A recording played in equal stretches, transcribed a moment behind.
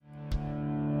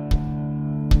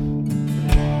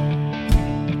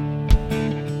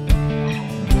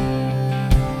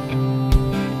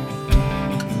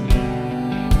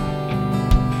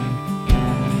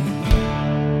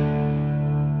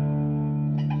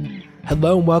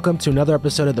Hello and welcome to another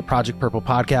episode of the Project Purple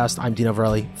podcast. I'm Dino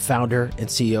Varelli, founder and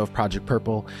CEO of Project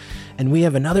Purple, and we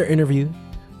have another interview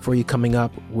for you coming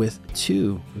up with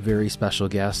two very special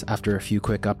guests after a few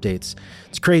quick updates.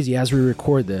 It's crazy, as we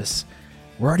record this,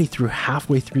 we're already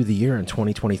halfway through the year in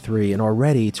 2023, and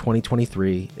already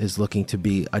 2023 is looking to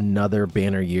be another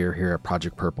banner year here at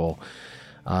Project Purple.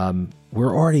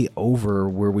 We're already over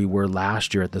where we were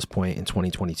last year at this point in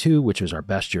 2022, which was our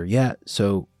best year yet.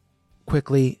 So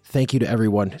quickly, thank you to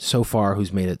everyone so far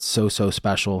who's made it so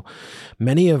special.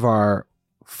 Many of our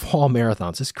fall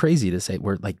marathons, it's crazy to say,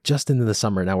 we're like just into the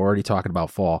summer now, we're already talking about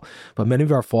fall, but many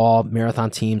of our fall marathon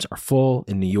teams are full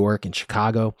in New York and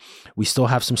Chicago. We still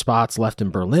have some spots left in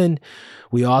Berlin.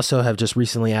 We also have just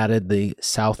recently added the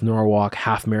South Norwalk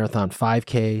Half Marathon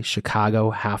 5K,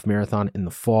 Chicago Half Marathon in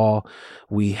the fall.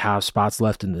 We have spots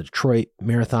left in the Detroit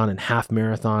Marathon and Half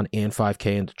Marathon and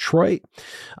 5K in Detroit.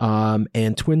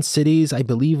 And Twin Cities, I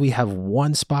believe we have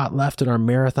one spot left in our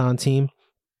marathon team.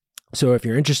 So if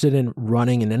you're interested in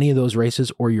running in any of those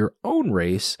races or your own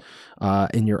race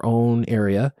in your own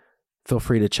area, feel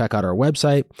free to check out our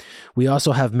website. We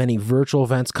also have many virtual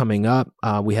events coming up.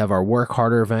 We have our Work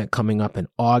Harder event coming up in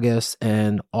August,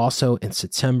 and also in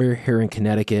September here in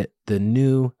Connecticut, the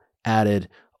new added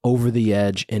Over the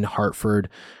Edge in Hartford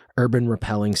Urban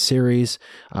Rappelling Series,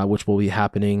 which will be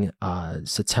happening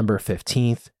September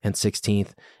 15th and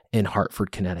 16th in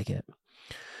Hartford, Connecticut.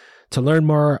 To learn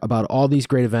more about all these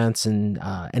great events and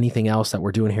anything else that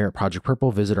we're doing here at Project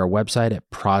Purple, visit our website at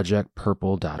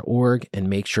projectpurple.org and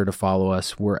make sure to follow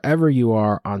us wherever you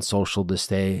are on social to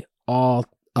stay all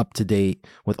up to date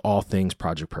with all things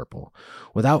Project Purple.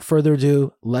 Without further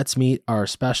ado, let's meet our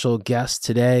special guest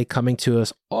today, coming to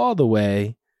us all the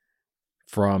way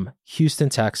from Houston,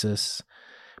 Texas,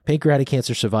 pancreatic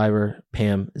cancer survivor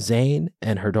Pam Zane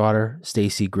and her daughter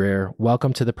Stacy Greer.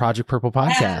 Welcome to the Project Purple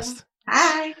podcast.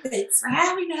 Hi, thanks for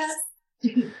having us.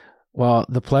 Well,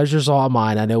 the pleasure's all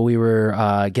mine. I know we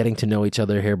were getting to know each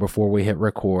other here before we hit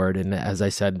record. And as I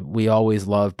said, we always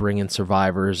love bringing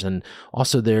survivors and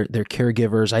also their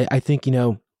caregivers. I think,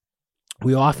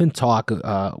 we often talk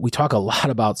a lot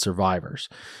about survivors,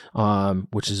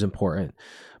 which is important.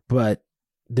 But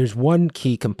there's one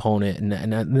key component,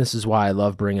 and this is why I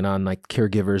love bringing on like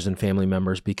caregivers and family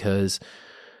members, because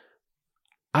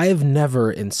I have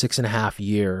never in 6.5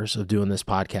 years of doing this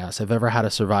podcast, I've ever had a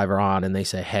survivor on and they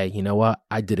say, hey, you know what?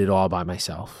 I did it all by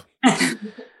myself.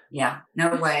 Yeah,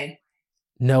 no way.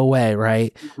 No way,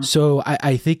 right? Mm-hmm. So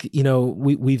I think,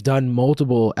 we've done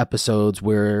multiple episodes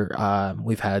where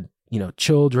we've had,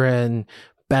 children,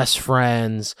 best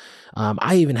friends.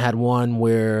 I even had one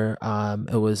where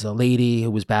it was a lady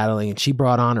who was battling and she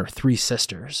brought on her 3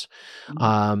 sisters,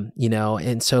 and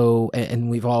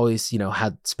we've always,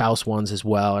 had spouse ones as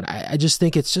well. And I just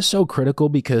think it's just so critical,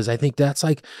 because I think that's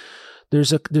like,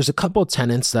 there's a couple of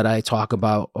tenets that I talk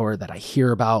about or that I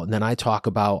hear about and then I talk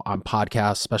about on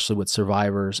podcasts, especially with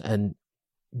survivors, and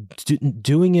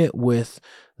doing it with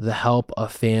the help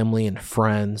of family and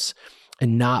friends.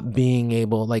 And not being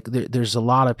able, like, there's a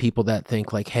lot of people that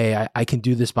think like, hey, I can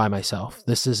do this by myself.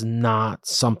 This is not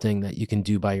something that you can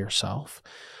do by yourself.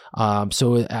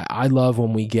 So I love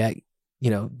when we get,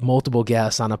 multiple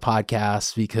guests on a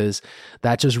podcast, because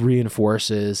that just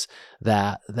reinforces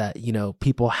that,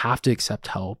 people have to accept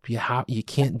help. You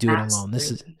can't do it alone.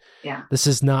 This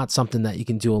is not something that you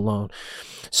can do alone.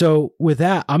 So with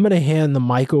that, I'm going to hand the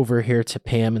mic over here to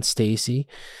Pam and Stacy.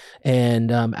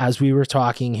 And as we were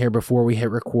talking here before we hit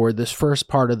record, this first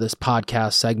part of this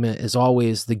podcast segment is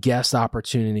always the guest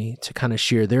opportunity to kind of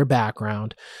share their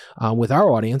background with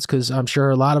our audience, because I'm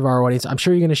sure a lot of our audience, I'm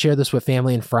sure you're going to share this with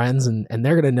family and friends, and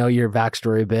they're going to know your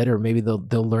backstory a bit, or maybe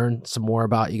they'll learn some more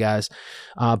about you guys.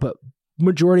 But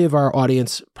majority of our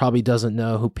audience probably doesn't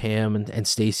know who Pam and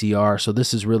Stacy are. So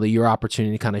this is really your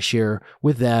opportunity to kind of share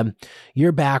with them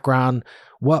your background,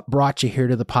 what brought you here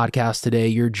to the podcast today,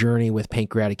 your journey with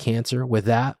pancreatic cancer. With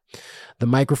that, the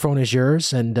microphone is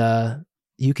yours, and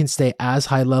you can stay as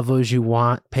high level as you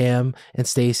want, Pam and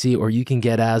Stacy, or you can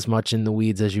get as much in the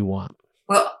weeds as you want.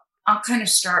 Well, I'll kind of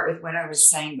start with what I was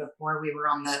saying before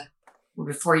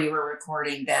before you were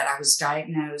recording, that I was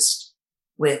diagnosed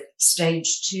with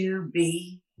stage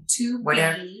 2B,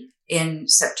 whatever, in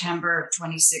September of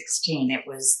 2016. It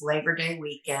was Labor Day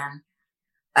weekend.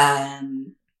 I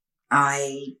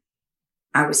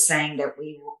was saying that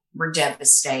we were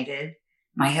devastated.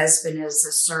 My husband is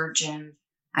a surgeon.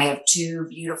 I have 2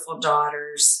 beautiful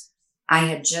daughters. I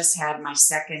had just had my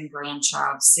second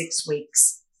grandchild 6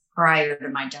 weeks prior to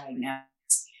my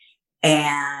diagnosis.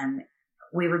 And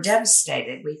we were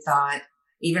devastated. We thought,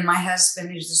 even my husband,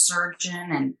 who's a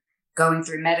surgeon, and going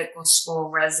through medical school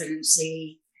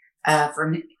residency,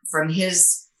 from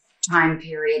his time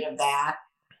period of that.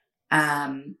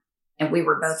 And we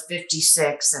were both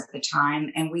 56 at the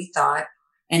time. And we thought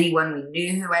anyone we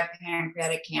knew who had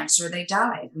pancreatic cancer, they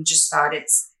died. We just thought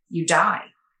you die.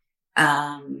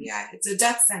 It's a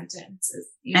death sentence.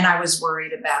 And I was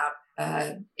worried about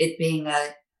it being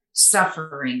a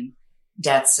suffering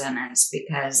death sentence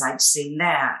because I'd seen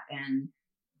that. And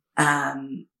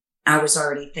I was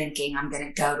already thinking I'm going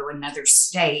to go to another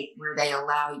state where they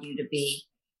allow you to be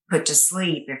put to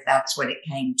sleep if that's what it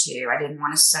came to. I didn't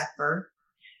want to suffer.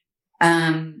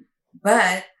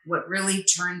 But what really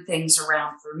turned things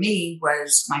around for me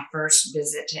was my first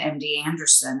visit to MD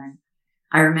Anderson. And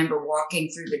I remember walking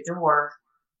through the door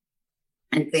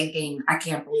and thinking, I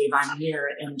can't believe I'm here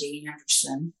at MD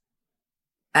Anderson.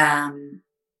 That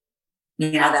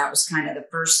was kind of the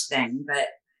first thing. But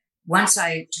once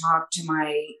I talked to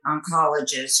my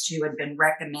oncologist who had been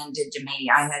recommended to me,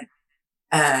 I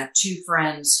had 2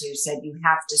 friends who said, you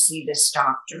have to see this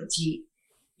doctor.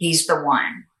 He's the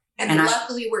one. And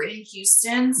luckily we're in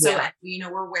Houston. So,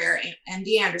 we're where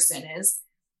MD Anderson is.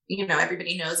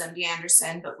 Everybody knows MD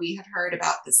Anderson, but we had heard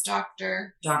about this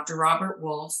doctor. Dr. Robert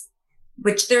Wolf,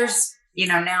 which there's,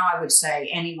 now I would say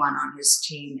anyone on his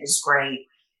team is great.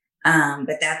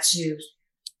 But that's who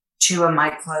 2 of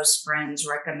my close friends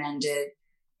recommended.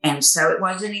 And so it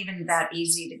wasn't even that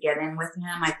easy to get in with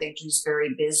him. I think he's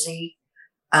very busy,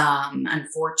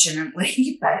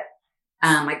 unfortunately, but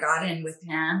I got in with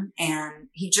him and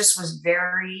he just was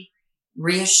very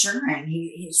reassuring.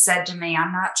 He said to me,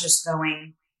 I'm not just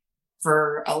going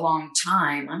for a long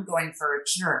time. I'm going for a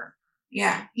cure.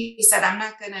 Yeah. He said, I'm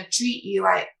not going to treat you.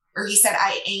 He said,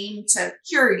 I aim to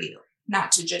cure you,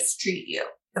 not to just treat you.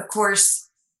 Of course,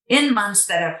 in months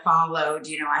that have followed,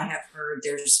 I have heard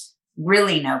there's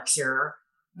really no cure,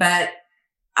 but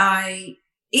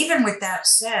even with that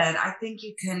said, I think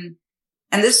you can,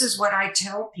 and this is what I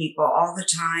tell people all the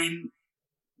time,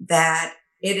 that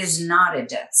it is not a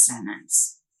death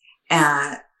sentence.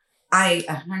 I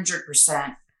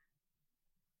 100%,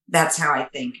 that's how I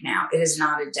think now. It is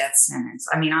not a death sentence.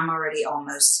 I mean, I'm already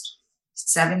almost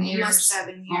 7 years. Almost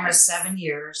 7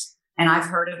 years. And I've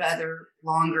heard of other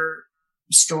longer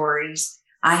stories.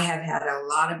 I have had a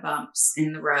lot of bumps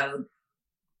in the road.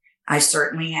 I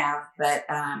certainly have, but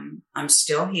I'm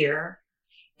still here.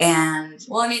 And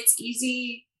it's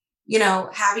easy,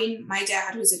 having my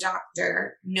dad who's a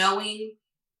doctor, knowing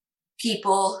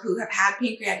people who have had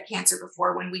pancreatic cancer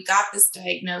before. When we got this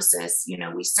diagnosis,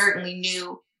 we certainly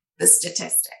knew the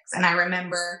statistics. And I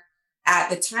remember at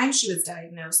the time she was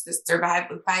diagnosed, the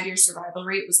 5-year survival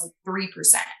rate was like 3%.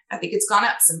 I think it's gone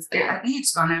up since then. I think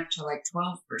it's gone up to like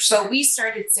 12%. So we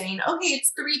started saying, okay,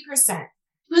 it's 3%.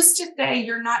 Who's to say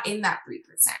you're not in that 3%?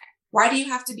 Why do you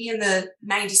have to be in the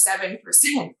 97%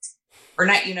 or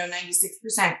not,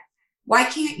 96%? Why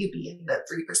can't you be in the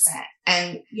 3%?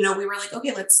 And, we were like,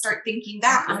 okay, let's start thinking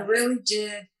that. I really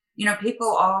did.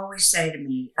 People always say to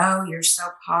me, oh, you're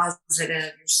so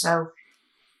positive. You're so,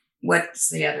 what's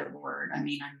the other word? I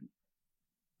mean,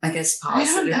 I guess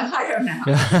positive. I don't know.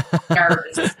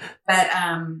 Nervous. But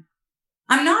I'm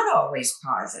not always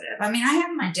positive. I mean, I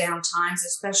have my down times,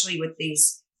 especially with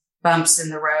these bumps in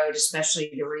the road,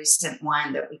 especially the recent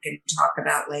one that we can talk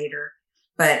about later.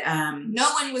 But no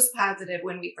one was positive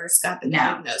when we first got the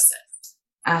diagnosis.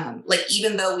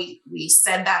 Even though we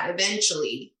said that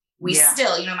eventually, we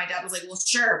still, my dad was like, well,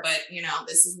 sure, but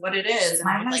this is what it is. And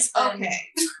I was like, okay.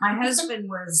 My husband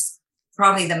was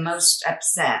probably the most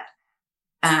upset.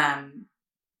 I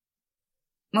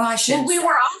shouldn't. Well, we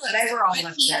were all upset. They were all but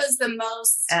upset. He was the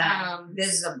most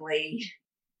visibly.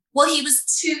 Well, he was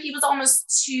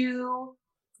almost too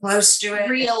close to it,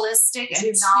 realistic,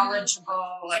 too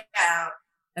knowledgeable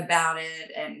about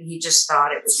it, and he just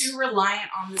thought it was too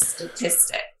reliant on the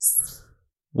statistics.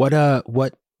 What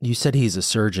you said? He's a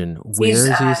surgeon.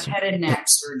 Where is he? Head and neck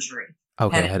surgery.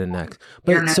 Okay, head and neck.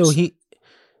 But so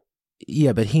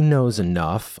but he knows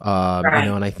enough, right.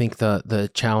 And I think the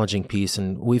challenging piece,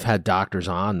 and we've had doctors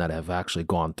on that have actually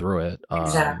gone through it.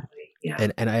 Exactly. Yeah.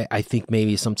 And I think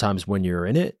maybe sometimes when you're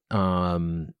in it,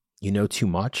 you know too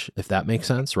much, if that makes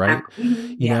sense, right?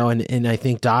 Mm-hmm. You know, and I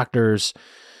think doctors,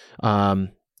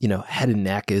 head and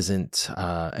neck isn't,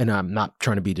 and I'm not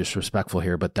trying to be disrespectful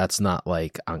here, but that's not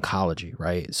like oncology,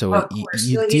 right? So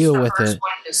you deal with it.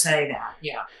 One to say that,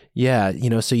 yeah. Yeah,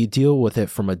 so you deal with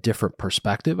it from a different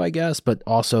perspective, I guess, but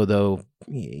also though,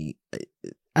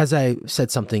 as I said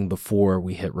something before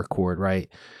we hit record, right?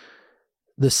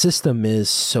 The system is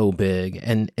so big,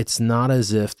 and it's not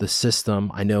as if the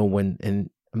system, I know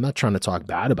I'm not trying to talk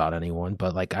bad about anyone,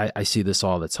 but like I see this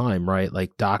all the time, right?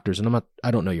 Like doctors, and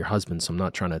I don't know your husband, so I'm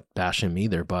not trying to bash him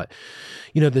either, but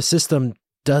the system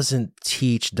doesn't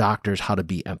teach doctors how to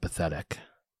be empathetic,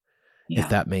 if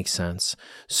that makes sense.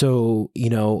 So,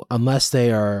 unless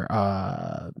they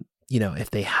are,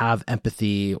 if they have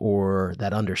empathy or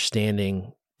that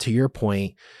understanding, to your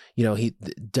point,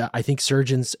 I think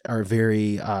surgeons are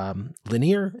very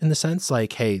linear in the sense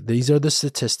like, hey, these are the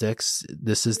statistics.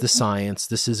 This is the science.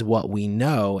 This is what we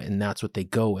know. And that's what they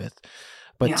go with.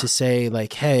 But to say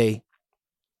like, hey,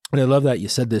 and I love that you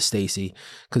said this, Stacy,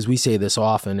 because we say this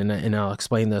often, and I'll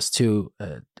explain this too,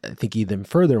 I think even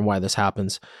further and why this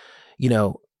happens.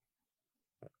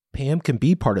 Pam can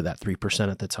be part of that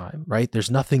 3% at the time, right? There's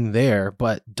nothing there,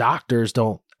 but doctors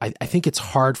don't. I think it's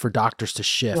hard for doctors to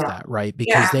shift that, right?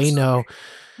 Because they know,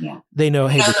 hey, the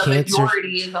cancer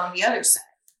majority is on the other side.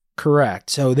 Correct.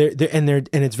 So and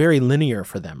it's very linear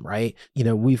for them, right?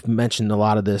 We've mentioned a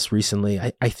lot of this recently.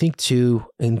 I think too,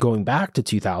 and going back to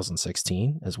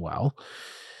 2016 as well.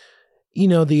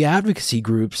 The advocacy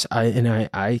groups,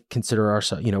 I consider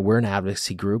ourselves, we're an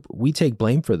advocacy group. We take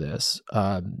blame for this,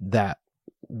 that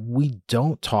we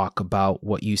don't talk about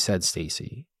what you said,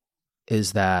 Stacy,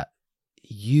 is that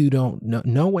you don't know.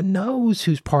 No one knows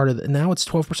who's part of it. Now it's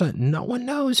 12%. No one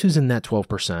knows who's in that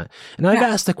 12%. And I've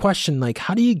asked the question, like,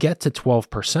 how do you get to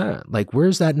 12%? Like,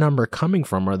 where's that number coming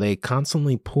from? Are they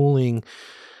constantly pooling,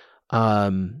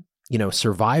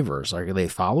 survivors? Are they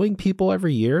following people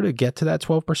every year to get to that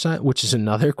 12%? Which is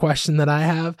another question that I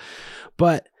have.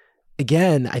 But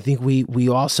again, I think we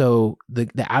also,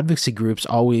 the advocacy groups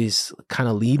always kind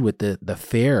of lead with the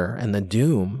fear and the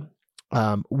doom,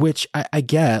 which I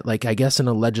get, like, I guess in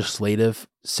a legislative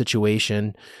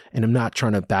situation, and I'm not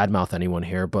trying to badmouth anyone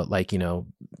here, but like, if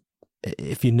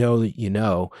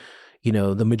the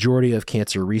majority of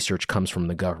cancer research comes from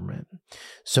the government.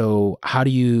 So how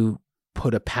do you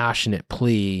put a passionate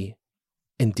plea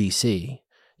in DC?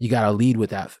 You got to lead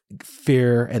with that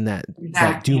fear and that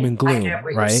doom and gloom,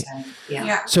 right?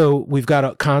 Yeah. So we've got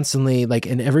to constantly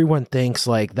and everyone thinks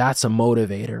like that's a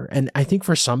motivator. And I think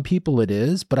for some people it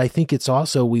is, but I think it's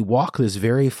also, we walk this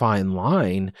very fine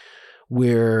line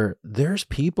where there's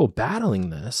people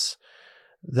battling this,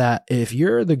 that if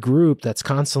you're the group that's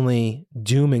constantly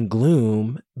doom and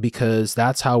gloom, because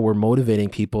that's how we're motivating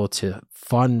people to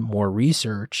fund more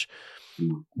research,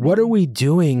 what are we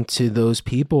doing to those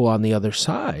people on the other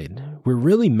side? We're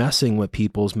really messing with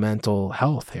people's mental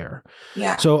health here.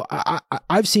 Yeah. So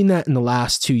I've seen that in the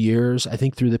last 2 years, I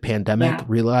think through the pandemic,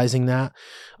 realizing that.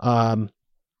 I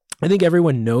think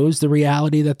everyone knows the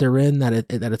reality that they're in, that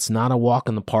it's not a walk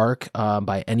in the park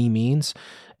by any means.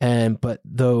 But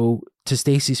though, to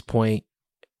Stacy's point,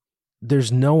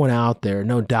 there's no one out there,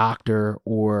 no doctor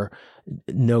or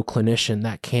no clinician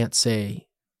that can't say,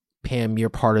 Pam, you're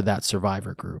part of that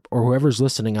survivor group, or whoever's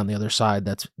listening on the other side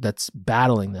that's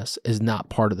battling this is not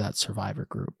part of that survivor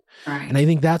group. Right. And I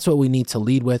think that's what we need to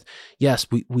lead with. Yes,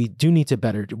 we do need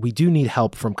we do need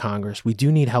help from Congress. We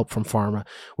do need help from pharma.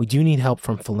 We do need help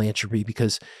from philanthropy,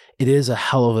 because it is a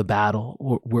hell of a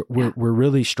battle. We're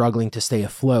really struggling to stay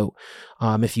afloat.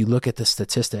 If you look at the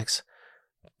statistics,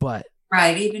 but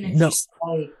right. Even if you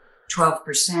say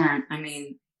 12%, I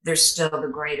mean, there's still the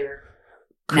greater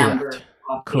number.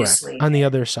 Obviously, correct. On the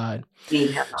other side,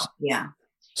 need help. Yeah.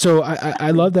 So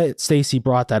I love that Stacy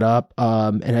brought that up,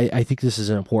 and I think this is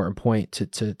an important point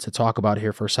to talk about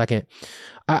here for a second.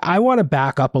 I want to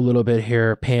back up a little bit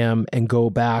here, Pam, and go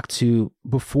back to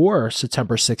before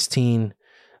September 16,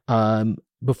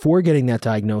 before getting that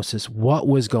diagnosis. What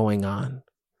was going on?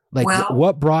 Like,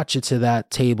 what brought you to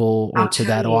that table or to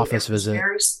that office visit?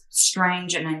 Very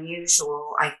strange and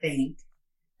unusual, I think.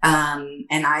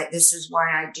 This is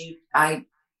why I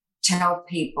tell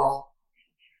people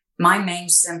my main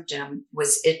symptom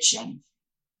was itching,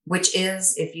 which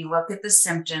is, if you look at the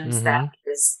symptoms, that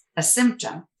is a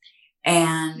symptom.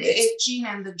 And the itching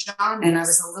and the jaundice. And I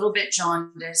was a little bit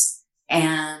jaundiced,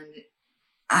 and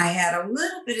I had a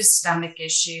little bit of stomach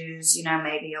issues,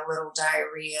 maybe a little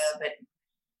diarrhea, but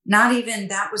not even,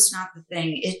 that was not the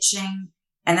thing, itching.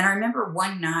 And then I remember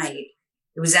one night,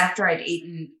 it was after I'd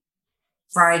eaten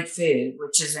fried food,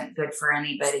 which isn't good for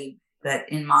anybody, but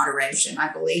in moderation.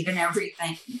 I believe in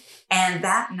everything. And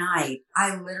that night,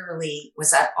 I literally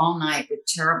was up all night with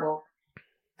terrible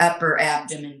upper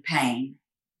abdomen pain.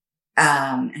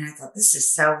 And I thought, this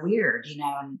is so weird,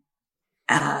 and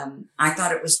I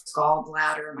thought it was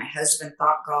gallbladder. My husband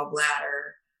thought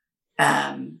gallbladder.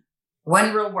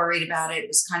 Wasn't real worried about it. It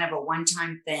was kind of a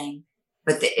one-time thing.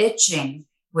 But the itching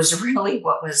was really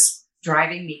what was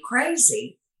driving me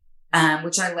crazy.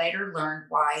 Which I later learned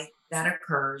why that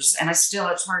occurs. And it's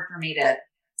hard for me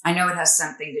I know it has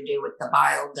something to do with the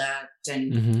bile duct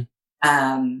and,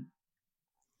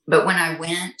 but when I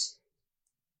went,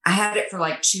 I had it for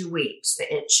like 2 weeks,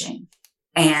 the itching.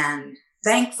 And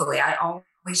thankfully, I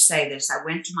always say this, I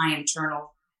went to my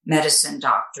internal medicine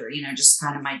doctor, just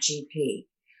kind of my GP.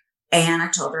 And I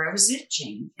told her I was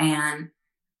itching. And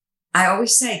I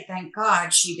always say, thank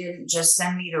God she didn't just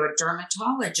send me to a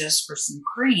dermatologist for some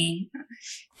cream,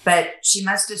 but she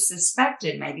must have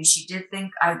suspected. Maybe she did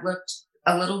think I looked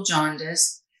a little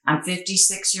jaundiced. I'm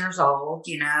 56 years old.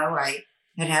 I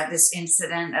had this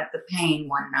incident of the pain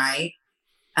one night.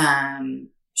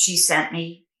 She sent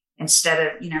me instead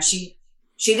of,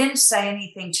 she didn't say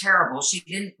anything terrible. She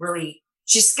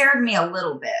scared me a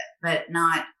little bit, but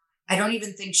I don't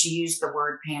even think she used the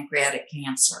word pancreatic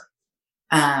cancer.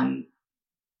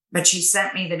 But she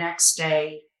sent me the next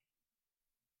day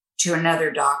to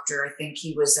another doctor. I think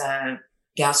he was a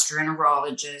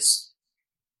gastroenterologist.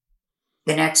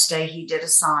 The next day he did a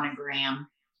sonogram,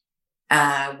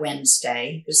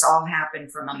 Wednesday. This all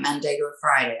happened from a Monday to a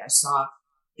Friday. I saw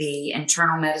the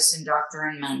internal medicine doctor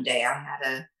on Monday. I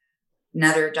had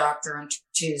another doctor on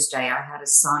Tuesday. I had a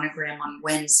sonogram on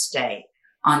Wednesday.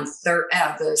 On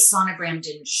the sonogram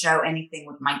didn't show anything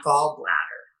with my gallbladder.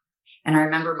 And I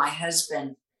remember my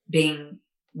husband being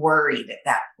worried at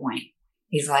that point.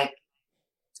 He's like,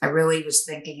 I really was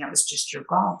thinking it was just your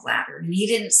gallbladder. And he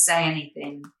didn't say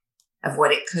anything of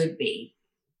what it could be.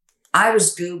 I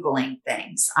was Googling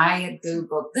things. I had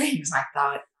Googled things. I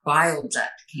thought bile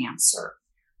duct cancer.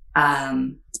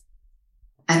 I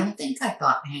don't think I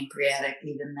thought pancreatic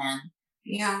even then.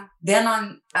 Yeah.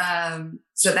 Then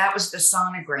so that was the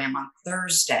sonogram on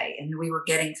Thursday, and we were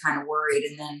getting kind of worried.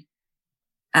 And then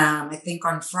I think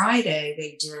on Friday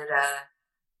they did a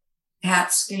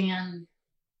CAT scan,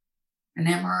 an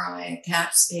MRI, a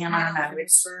CAT scan. I don't know.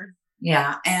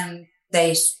 Yeah. And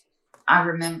I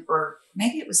remember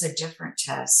maybe it was a different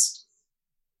test.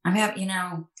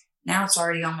 Now it's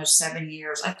already almost 7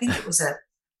 years. I think it was a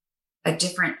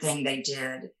different thing they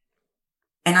did.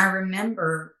 And I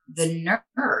remember the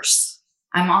nurse,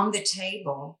 I'm on the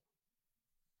table.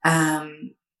 I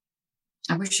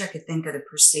wish I could think of the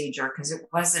procedure because it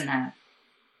wasn't a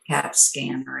CAT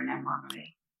scan or an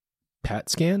MRI. PAT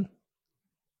scan?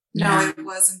 No, it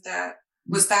wasn't that.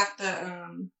 Was that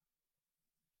the,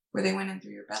 where they went in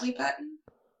through your belly button?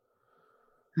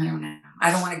 I don't know.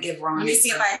 I don't want to give wrong. Let me see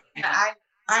if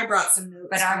I brought some notes.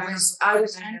 But I was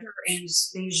under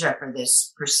anesthesia for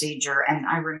this procedure, and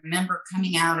I remember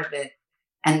coming out of it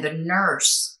and the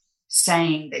nurse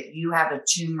saying that you have a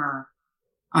tumor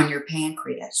on your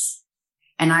pancreas.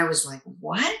 And I was like,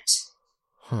 what?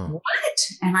 What?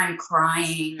 And I'm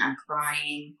crying.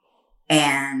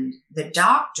 And the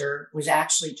doctor was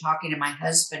actually talking to my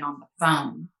husband on the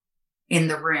phone in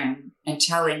the room and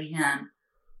telling him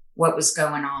what was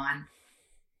going on.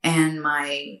 And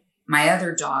my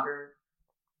other daughter,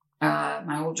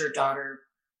 my older daughter,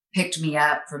 picked me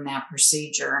up from that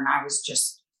procedure, and I was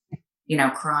just,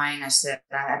 crying. I said,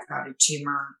 I've got a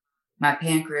tumor, my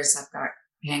pancreas, I've got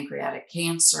pancreatic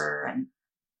cancer. And,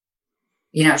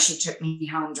 she took me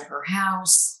home to her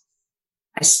house.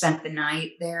 I spent the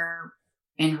night there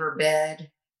in her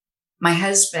bed. My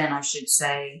husband, I should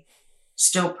say,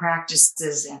 still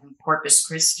practices in Corpus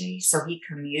Christi, so he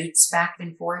commutes back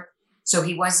and forth. So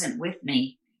he wasn't with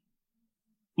me.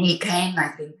 He came, I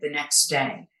think, the next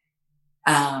day.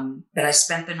 But I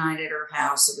spent the night at her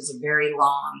house. It was a very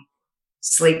long,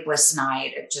 sleepless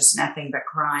night of just nothing but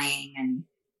crying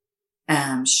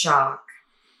and shock.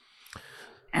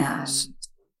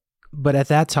 But at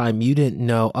that time, you didn't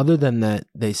know, other than that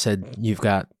they said you've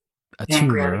got a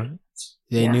tumor.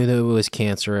 They knew that it was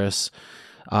cancerous.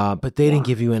 But they didn't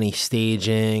give you any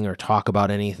staging or talk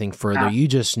about anything further. You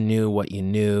just knew what you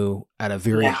knew at a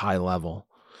very high level.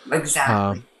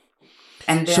 Exactly.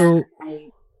 And then,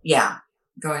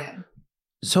 go ahead.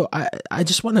 So I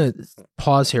just want to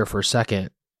pause here for a second.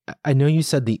 I know you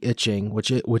said the itching,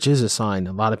 which is a sign.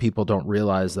 A lot of people don't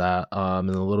realize that, and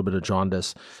a little bit of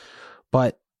jaundice.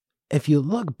 But if you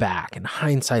look back, and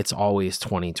hindsight's always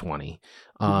 20/20.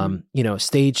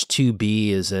 Stage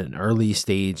 2B is an early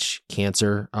stage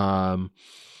cancer,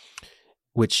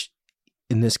 which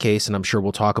in this case, and I'm sure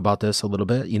we'll talk about this a little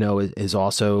bit, is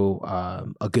also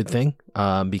a good thing,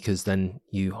 because then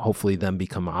you hopefully then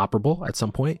become operable at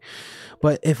some point.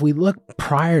 But if we look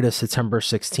prior to September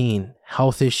 16,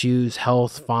 health issues,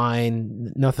 health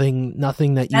fine, nothing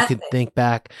that you could think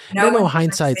back. No,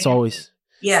 hindsight's always.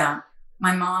 Yeah.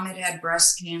 My mom had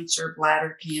breast cancer,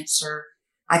 bladder cancer.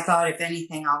 I thought, if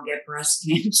anything, I'll get breast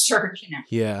cancer,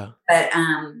 Yeah.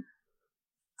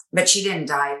 But she didn't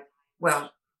die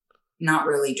well, not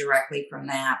really directly from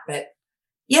that, but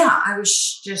yeah, I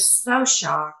was just so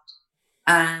shocked.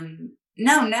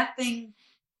 No, nothing,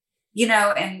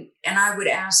 and I would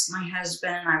ask my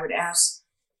husband, I would ask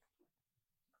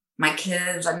my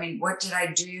kids, I mean, what did I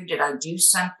do? Did I do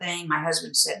something? My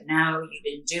husband said, no, you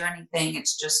didn't do anything.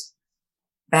 It's just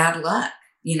bad luck,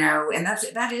 and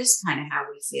that is kind of how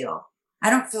we feel. I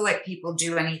don't feel like people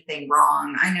do anything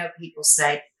wrong. I know people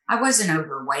say I wasn't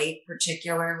overweight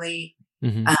particularly.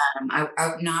 Mm-hmm.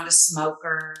 I'm not a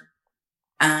smoker.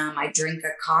 I drink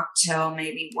a cocktail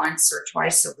maybe once or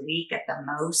twice a week at the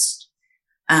most.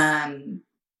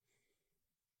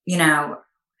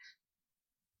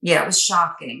 Yeah, it was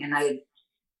shocking. And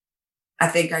I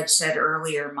think I'd said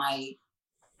earlier, I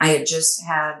had just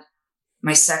had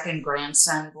my second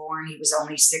grandson born. He was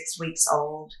only 6 weeks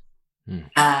old.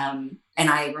 And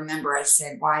I remember I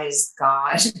said, why is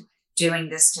God doing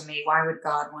this to me? Why would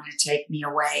God want to take me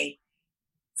away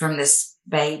from this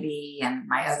baby and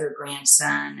my other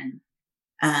grandson?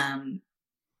 And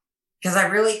because I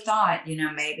really thought,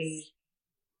 maybe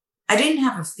I didn't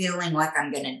have a feeling like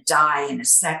I'm going to die in a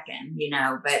second,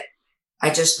 but I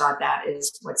just thought that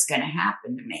is what's going to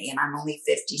happen to me. And I'm only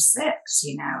 56,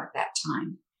 at that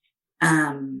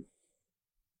time.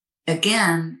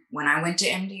 Again, when I went to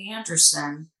MD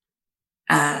Anderson,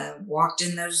 walked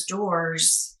in those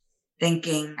doors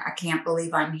thinking, I can't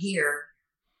believe I'm here.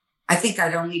 I think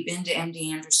I'd only been to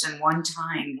MD Anderson one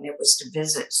time, and it was to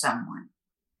visit someone.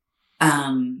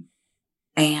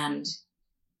 And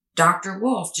Dr.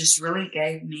 Wolf just really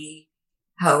gave me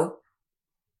hope.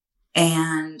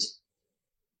 And,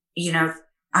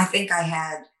 I think I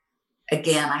had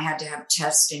to have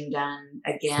testing done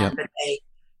again, Yep. but they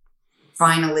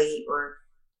finally, or,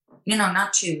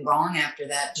 not too long after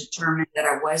that, determined that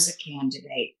I was a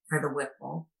candidate for the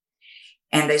Whipple.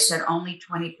 And they said only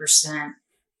 20%.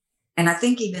 And I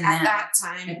think even At then, that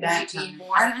time,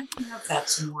 more. I don't know if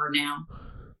that's more now.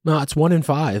 No, it's 1 in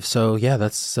 5. So yeah,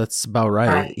 that's about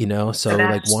right. Right. So like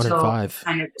that's 1 in still 5.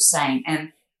 kind of the same.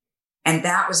 And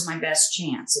that was my best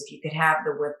chance if you could have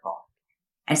the Whipple.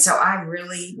 And so I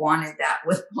really wanted that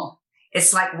Whipple.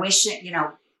 It's like wishing,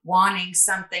 wanting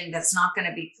something that's not going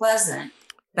to be pleasant,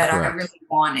 but Correct. I really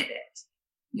wanted it.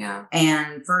 Yeah.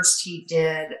 And first he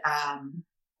did,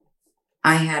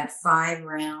 I had 5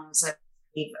 rounds of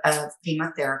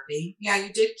chemotherapy. Yeah,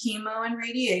 you did chemo and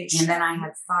radiation. And then I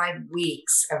had 5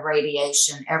 weeks of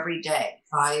radiation every day,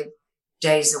 5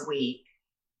 days a week.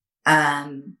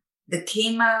 The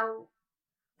chemo,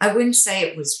 I wouldn't say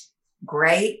it was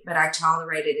great, but I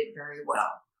tolerated it very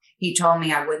well. He told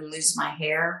me I wouldn't lose my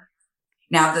hair.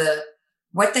 Now,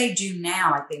 what they do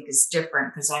now, I think, is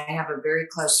different because I have a very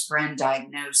close friend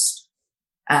diagnosed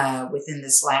within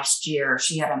this last year.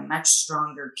 She had a much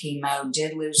stronger chemo,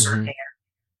 did lose her hair.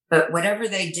 But whatever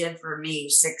they did for me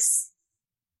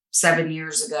 6-7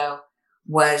 years ago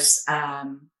was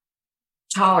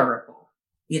tolerable.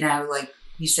 Like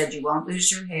he said, you won't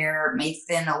lose your hair, it may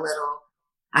thin a little.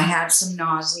 I had some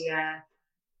nausea,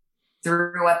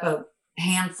 threw up a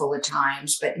handful of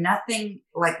times, but nothing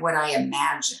like what I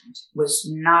imagined. Was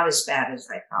not as bad as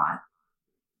I thought.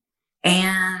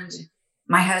 And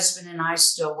my husband and I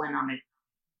still went on a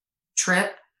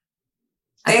trip.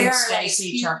 I think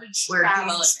Stacy, we're huge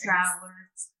travelers.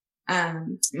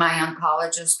 My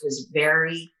oncologist was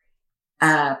very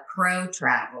pro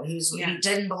travel. He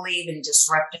didn't believe in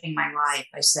disrupting my life.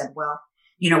 I said, well,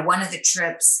 one of the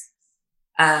trips,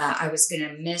 I was going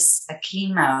to miss a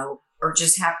chemo or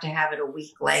just have to have it a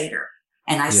week later.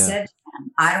 And I said to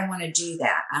him, I don't want to do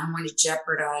that. I don't want to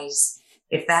jeopardize.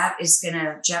 If that is going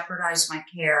to jeopardize my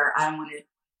care, I don't want to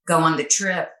go on the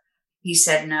trip. He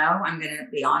said, no, I'm going to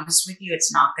be honest with you.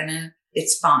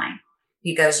 It's fine.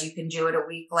 He goes, you can do it a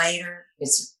week later.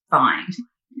 It's fine.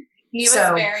 He was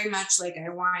very much like, I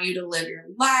want you to live your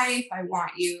life. I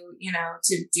want you,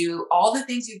 to do all the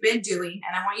things you've been doing,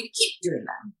 and I want you to keep doing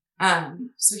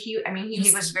them. So he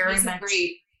was very much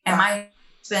great. And my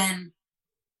husband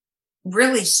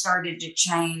really started to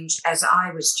change as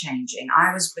I was changing.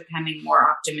 I was becoming more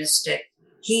optimistic.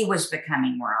 He was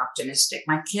becoming more optimistic.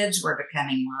 My kids were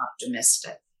becoming more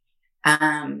optimistic.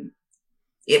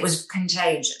 It was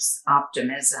contagious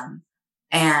optimism.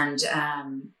 And,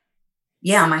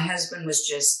 my husband was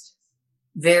just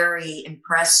very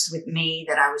impressed with me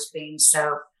that I was being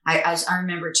so, I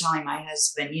remember telling my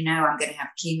husband, I'm going to have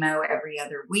chemo every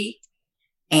other week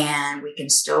and we can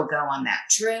still go on that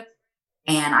trip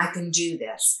and I can do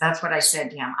this. That's what I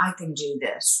said to him. I can do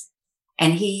this.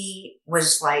 And he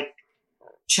was like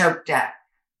choked up,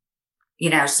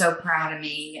 so proud of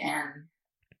me.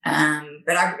 And,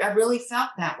 but I really felt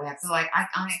that way. I feel like I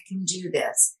can do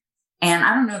this. And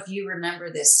I don't know if you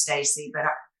remember this, Stacy, but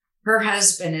her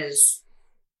husband is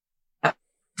at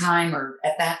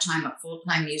that time a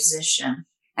full-time musician.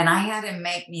 And I had him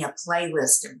make me a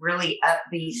playlist of really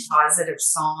upbeat, positive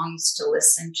songs to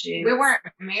listen to. We weren't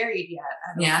married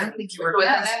yet. I don't think you were. With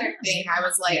another thing, I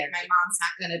was like, my mom's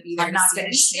not going to be there. I'm not going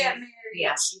to see get married.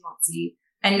 Yeah, she won't see.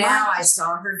 And now I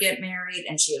saw her get married,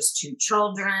 and she has 2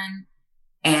 children,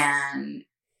 and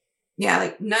yeah,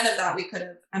 like none of that we could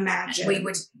have imagined.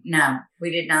 We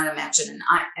did not imagine.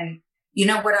 And you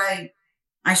know what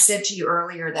I said to you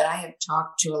earlier, that I have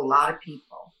talked to a lot of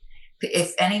people.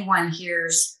 If anyone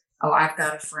hears, oh, I've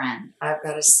got a friend, I've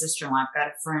got a sister-in-law, I've got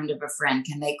a friend of a friend,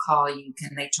 can they call you?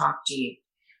 Can they talk to you?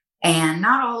 And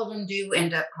not all of them do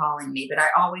end up calling me, but I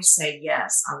always say,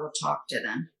 yes, I will talk to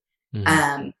them.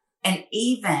 Mm-hmm. And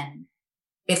even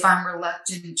if I'm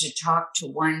reluctant to talk to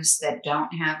ones that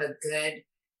don't have a good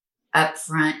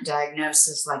upfront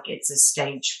diagnosis, like it's a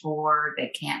stage 4,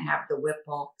 they can't have the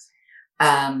Whipple.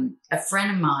 A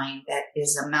friend of mine that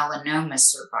is a melanoma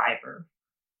survivor,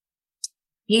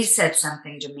 he said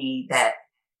something to me that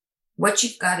what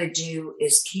you've got to do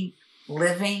is keep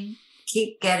living,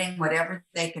 keep getting whatever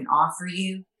they can offer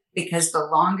you, because the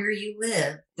longer you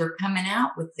live, they're coming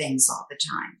out with things all the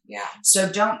time. Yeah.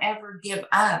 So don't ever give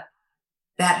up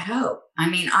that hope. I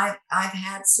mean, I've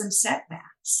had some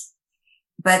setbacks,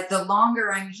 but the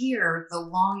longer I'm here, the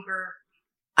longer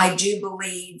I do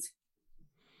believe.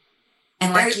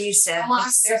 And like you said,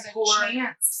 there's a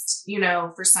chance,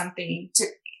 for something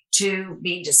to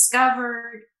be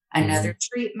discovered, another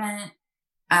treatment.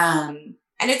 And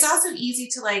it's also easy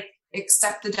to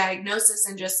accept the diagnosis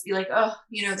and just be like, oh,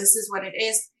 this is what it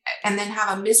is. And then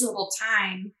have a miserable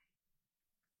time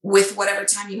with whatever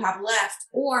time you have left.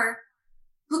 Or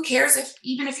who cares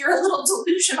even if you're a little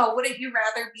delusional, wouldn't you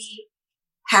rather be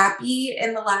happy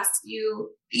in the last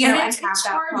few, it's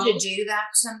hard to do that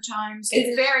sometimes.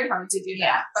 It's very hard to do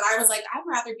that. But I was like, I'd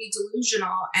rather be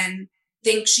delusional and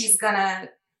think she's going to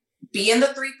be in the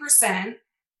 3%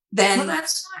 than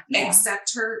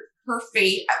accept her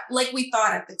fate like we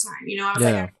thought at the time. I was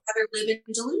like, I'd rather live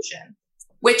in delusion,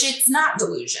 which it's not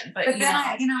delusion. But then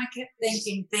I kept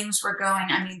thinking things were going,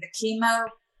 the chemo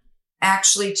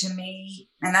actually to me,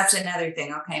 and that's another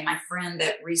thing. Okay, my friend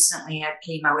that recently had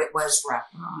chemo, it was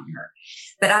rougher on her.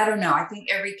 But I don't know. I think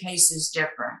every case is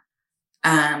different.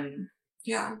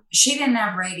 She didn't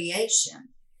have radiation.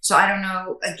 So I don't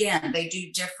know. Again, they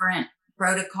do different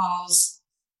protocols,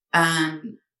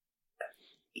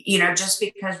 just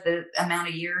because the amount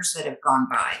of years that have gone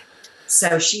by.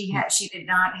 So she did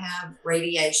not have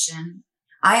radiation.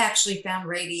 I actually found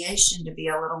radiation to be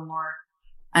a little more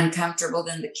uncomfortable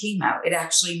than the chemo. It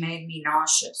actually made me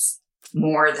nauseous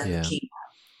more than the chemo.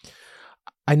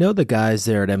 I know the guys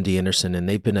there at MD Anderson, and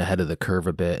they've been ahead of the curve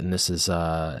a bit. And this is,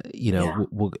 I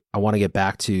want to get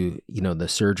back to, the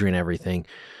surgery and everything,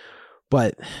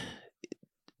 but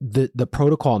the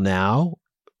protocol now,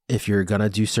 if you're going to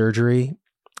do surgery,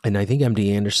 and I think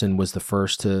MD Anderson was the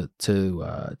first to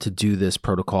do this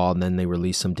protocol, and then they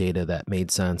released some data that made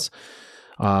sense.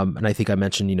 And I think I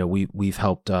mentioned, we've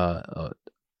helped a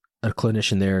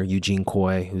clinician there, Eugene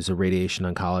Coy, who's a radiation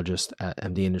oncologist at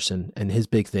MD Anderson, and his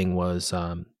big thing was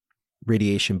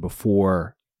radiation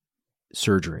before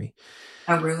surgery.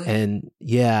 Oh, really?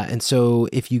 And so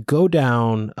if you go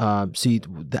down, I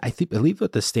believe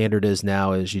what the standard is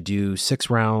now is you do 6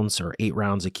 rounds or 8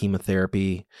 rounds of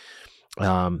chemotherapy,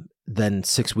 then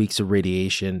 6 weeks of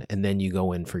radiation, and then you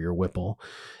go in for your Whipple.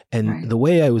 And the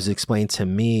way it was explained to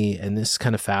me, and this is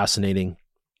kind of fascinating,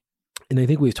 and I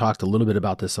think we've talked a little bit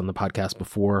about this on the podcast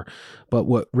before, but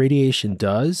what radiation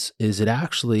does is it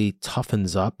actually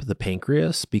toughens up the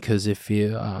pancreas, because if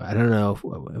you, I don't know,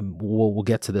 we'll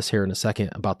get to this here in a second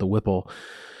about the Whipple.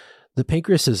 The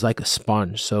pancreas is like a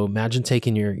sponge. So imagine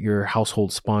taking your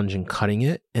household sponge and cutting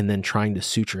it and then trying to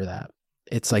suture that.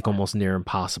 It's like almost near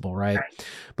impossible, right?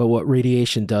 But what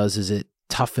radiation does is it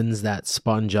toughens that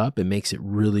sponge up. It makes it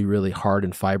really, really hard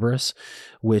and fibrous,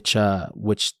 which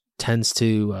tends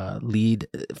to lead,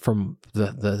 from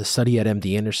the study at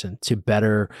MD Anderson, to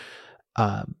better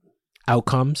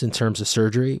outcomes in terms of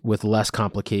surgery with less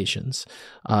complications.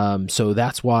 So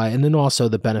that's why, and then also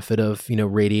the benefit of,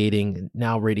 radiating.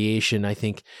 Now radiation, I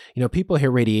think, people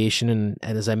hear radiation, and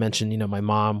as I mentioned, my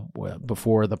mom,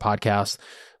 before the podcast,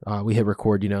 we hit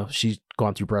record, she's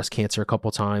gone through breast cancer a couple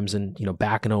of times, and,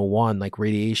 back in 2001, like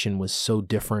radiation was so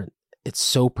different. It's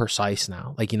so precise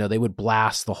now. Like, they would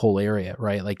blast the whole area,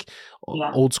 right? Like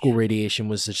old school radiation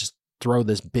was just throw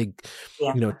this big,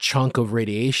 Yeah. chunk of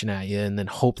radiation at you and then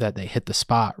hope that they hit the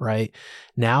spot, right?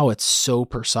 Now it's so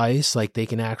precise, like they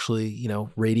can actually,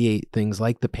 radiate things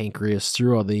like the pancreas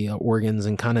through all the organs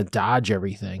and kind of dodge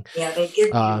everything. Yeah, they give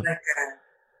you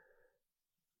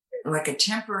like a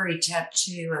temporary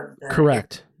tattoo of the...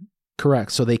 Correct.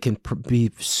 So they can be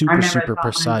super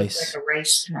precise. Like a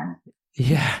racetrack.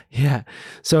 Yeah.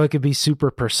 So it could be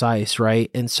super precise, right?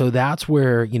 And so that's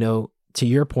where, to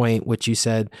your point, which you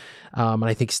said, and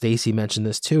I think Stacy mentioned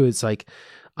this too, it's like,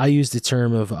 I use the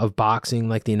term of boxing,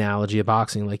 like the analogy of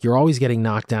boxing, like you're always getting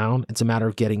knocked down. It's a matter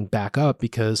of getting back up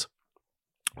because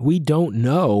we don't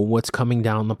know what's coming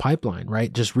down the pipeline,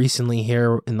 right? Just recently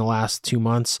here in the last 2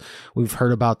 months, we've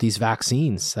heard about these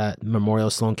vaccines that Memorial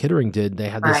Sloan Kettering did. They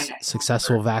had this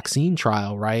successful vaccine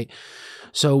trial, right?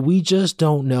 So we just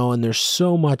don't know. And there's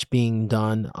so much being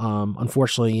done.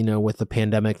 Unfortunately, with the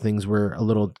pandemic, things were a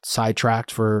little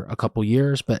sidetracked for a couple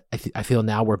years, but I feel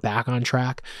now we're back on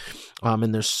track.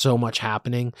 And there's so much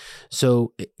happening.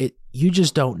 So you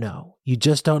just don't know. You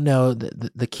just don't know.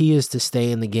 The key is to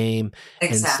stay in the game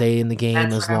and stay in the game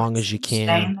as long as you can.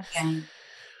 Stay in the game.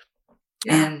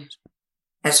 And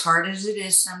as hard as it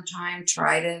is sometimes,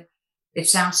 it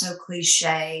sounds so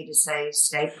cliche to say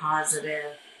stay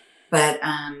positive, but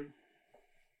I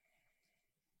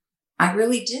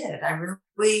really did. I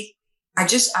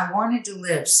wanted to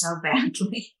live so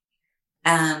badly.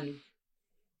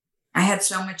 I had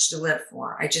so much to live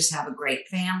for. I just have a great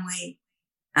family,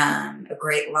 a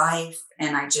great life,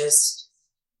 and I just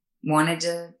wanted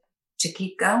to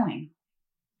keep going.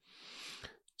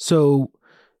 So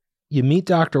you meet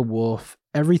Dr. Wolf,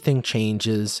 everything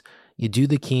changes. You do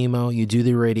the chemo, you do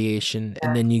the radiation,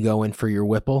 and then you go in for your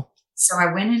Whipple. So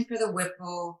I went in for the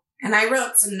Whipple, and I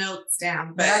wrote some notes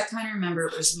down, but I kind of remember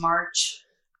it was March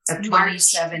of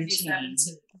 2017.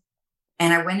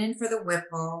 And I went in for the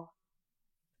Whipple.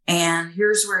 And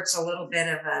here's where it's a little bit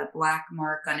of a black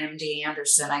mark on MD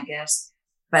Anderson, I guess.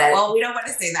 But we don't want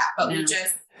to say that, but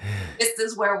this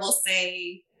is where we'll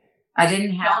say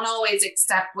don't always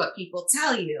accept what people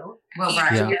tell you. Well,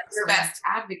 right. You're your best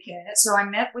advocate. So I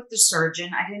met with the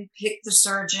surgeon. I didn't pick the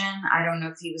surgeon. I don't know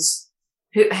if he was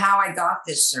how I got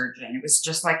this surgeon. It was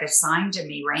just like assigned to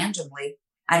me randomly.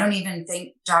 I don't even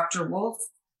think Dr. Wolf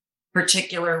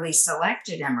particularly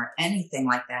selected him or anything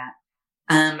like that.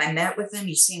 I met with him.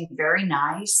 He seemed very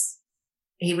nice.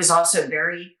 He was also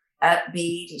very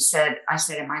upbeat. I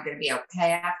said, am I going to be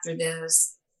okay after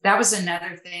this? That was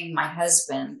another thing my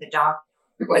husband, the doctor,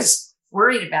 was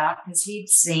worried about because he'd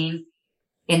seen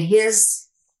in his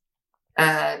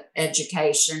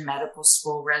education, medical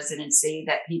school recidency,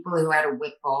 that people who had a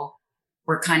Whipple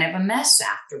were kind of a mess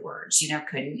afterwards,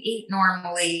 couldn't eat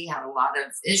normally, had a lot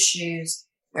of issues.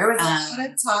 There was a lot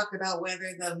of talk about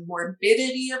whether the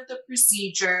morbidity of the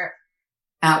procedure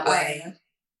outweighed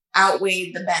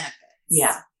the benefits.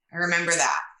 Yeah. I remember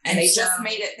that. And they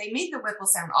made the Whipple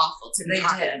sound awful to me.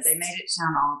 They did. They made it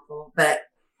sound awful, but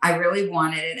I really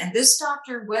wanted it. And this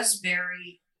doctor was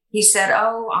he said,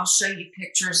 I'll show you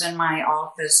pictures in my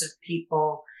office of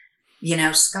people,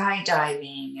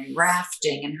 skydiving and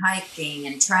rafting and hiking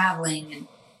and traveling and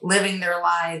living their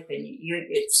life, and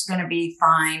it's going to be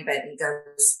fine. But he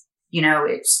goes,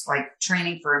 it's like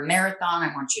training for a marathon.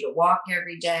 I want you to walk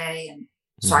every day. And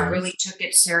so I really took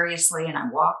it seriously, and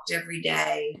I walked every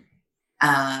day,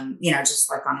 just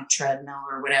like on a treadmill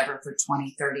or whatever for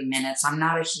 20, 30 minutes. I'm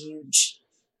not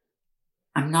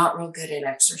real good at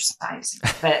exercising,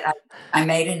 but I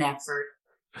made an effort.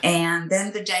 And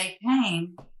then the day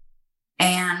came,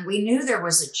 and we knew there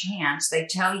was a chance. They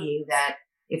tell you that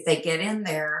if they get in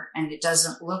there and it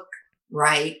doesn't look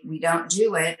right, we don't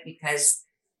do it, because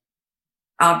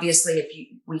obviously if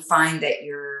we find that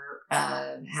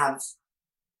have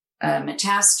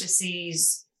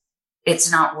metastases,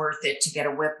 it's not worth it to get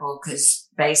a Whipple, because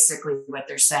basically what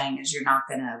they're saying is you're not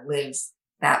going to live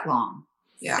that long.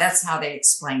 Yeah. That's how they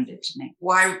explained it to me.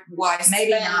 Why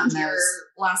maybe not your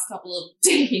last couple of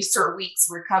days or weeks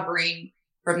recovering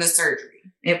from the surgery?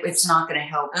 It's not going to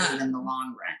help you in the long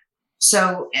run.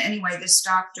 So anyway, this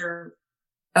doctor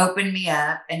opened me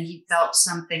up, and he felt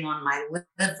something on my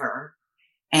liver,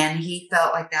 and he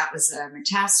felt like that was a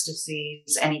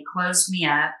metastases, and he closed me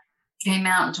up, came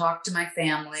out and talked to my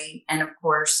family. And of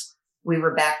course, we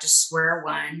were back to square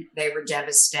one. They were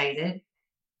devastated.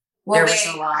 Well,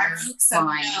 I wrote some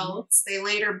notes. They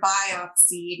later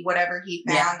biopsied whatever he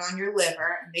found on your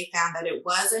liver, and they found that it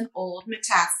was an old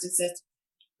metastasis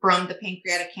from the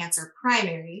pancreatic cancer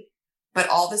primary, but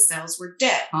all the cells were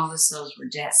dead.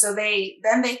 So they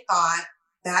thought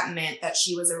that meant that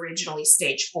she was originally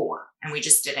stage 4, and we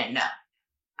just didn't know.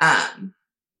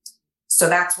 So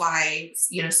that's why,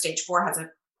 stage 4 has a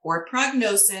poor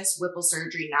prognosis, Whipple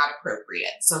surgery not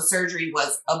appropriate. So surgery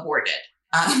was aborted.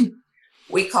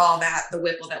 We call that the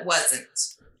Whipple that wasn't.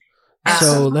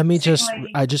 So let me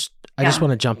I just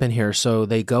want to jump in here. So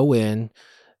they go in,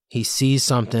 he sees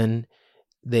something,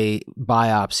 they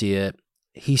biopsy it,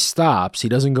 he stops, he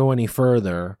doesn't go any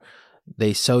further,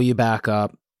 they sew you back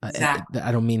up. Exactly.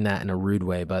 I don't mean that in a rude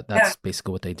way, but that's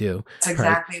basically what they do. That's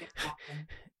exactly right? what happened.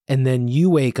 And then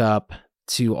you wake up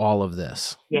to all of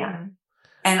this. Yeah.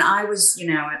 And I was,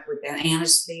 with the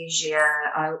anesthesia,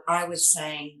 I was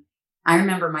saying, I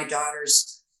remember my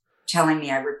daughters telling me,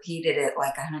 I repeated it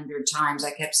like 100 times.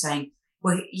 I kept saying,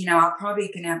 well, I'll probably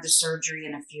can have the surgery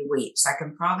in a few weeks. I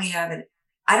can probably have it.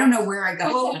 I don't know where I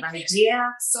got that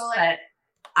idea. But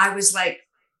I was like,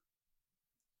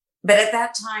 but at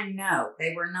that time, no,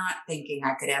 they were not thinking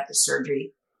I could have the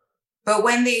surgery. But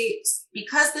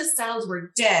because the cells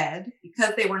were dead,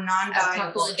 because they were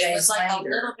non-viable, it was like a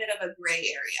little bit of a gray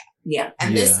area. Yeah.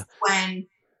 And this is when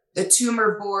the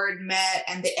tumor board met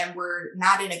and were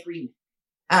not in agreement.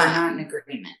 Not in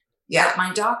agreement. Yeah. But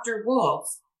my Dr.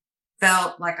 Wolf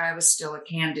felt like I was still a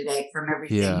candidate from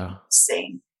everything he was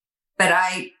seeing. But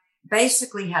I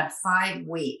basically had 5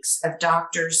 weeks of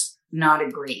doctors not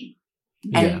agreeing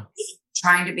and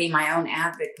trying to be my own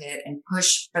advocate and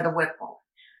push for the Whipple.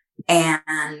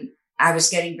 And I was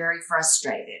getting very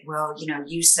frustrated. Well,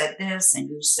 you said this and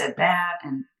you said that.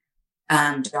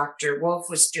 And Dr.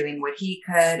 Wolf was doing what he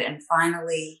could. And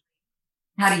finally,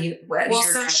 I'm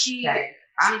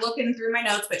looking through my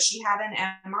notes, but she had an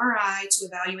MRI to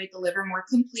evaluate the liver more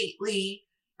completely.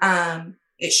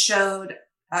 It showed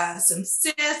some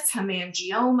cysts,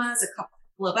 hemangiomas, a couple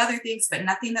of other things, but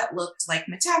nothing that looked like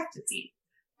metastasis.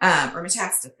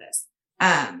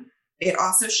 It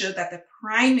also showed that the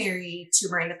primary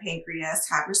tumor in the pancreas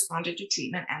had responded to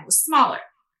treatment and was smaller.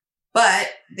 But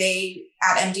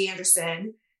at MD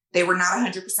Anderson, they were not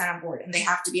 100% on board, and they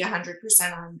have to be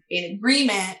 100% in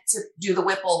agreement to do the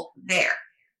Whipple there.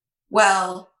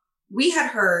 Well, we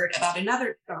had heard about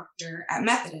another doctor at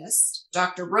Methodist,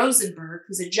 Dr. Rosenberg,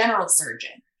 who's a general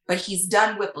surgeon, but he's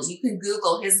done Whipples. You can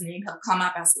Google his name. He'll come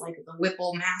up as like the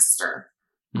Whipple master.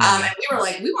 And we were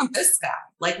like, we want this guy.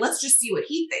 Like, let's just see what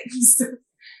he thinks.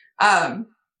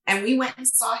 And we went and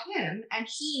saw him, and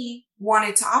he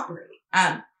wanted to operate.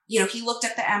 He looked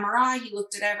at the MRI, he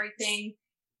looked at everything.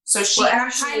 So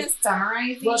kind of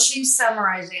summarizing. Well, she's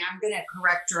summarizing. I'm going to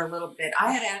correct her a little bit.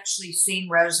 I had actually seen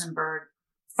Rosenberg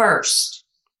first.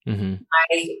 Mm-hmm.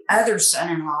 My other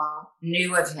son-in-law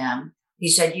knew of him. He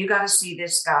said, you got to see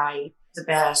this guy. He's the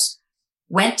best.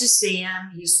 Went to see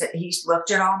him. He said, he's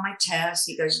looked at all my tests.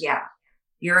 He goes, yeah,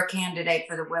 you're a candidate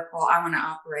for the Whipple. I want to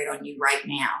operate on you right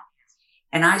now.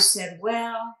 And I said,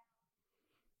 well,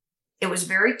 it was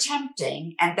very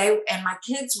tempting. And my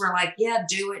kids were like, yeah,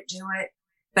 do it.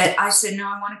 But I said, no,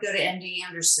 I want to go to MD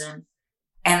Anderson.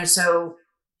 And so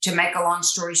to make a long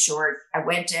story short, I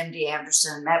went to MD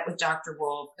Anderson, met with Dr.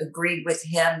 Wolf, agreed with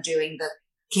him doing the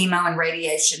chemo and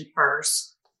radiation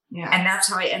first. Yeah. And that's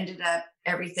how I ended up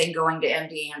everything going to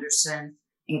MD Anderson,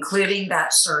 including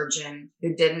that surgeon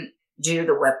who didn't do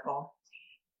the Whipple.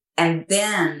 And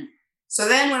then,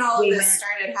 when all of this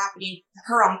started happening,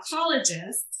 her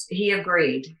oncologist, he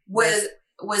agreed, was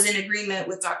in agreement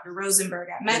with Dr. Rosenberg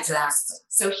at Methodist. Exactly.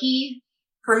 So he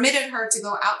permitted her to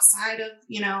go outside of,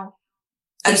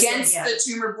 against the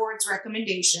tumor board's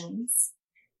recommendations,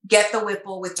 get the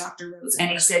Whipple with Dr. Rosenberg.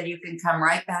 And he said, you can come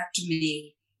right back to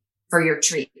me for your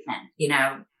treatment,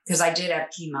 because I did have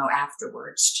chemo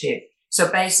afterwards too.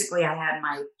 So basically I had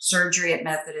my surgery at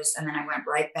Methodist, and then I went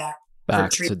right back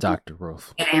to Dr.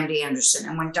 Wolf at MD Anderson.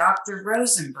 And when Dr.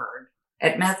 Rosenberg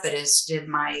at Methodist did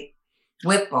my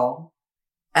Whipple,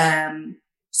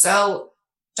 so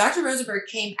Dr. Rosenberg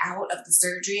came out of the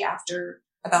surgery after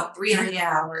about 3.5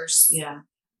 hours. Yeah.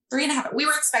 3.5. We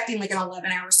were expecting like an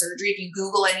 11-hour surgery. If you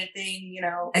Google anything,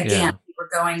 again, we were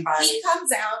going by. He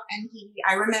comes out and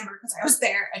I remember because I was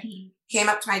there, and he came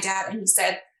up to my dad and he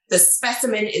said, the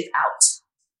specimen is out.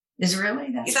 Is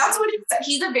really? That's what he said.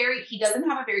 He doesn't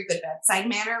have a very good bedside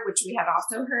manner, which we had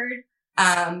also heard.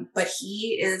 But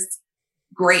he is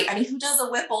great. I mean, who does a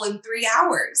Whipple in 3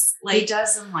 hours? He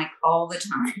does them like all the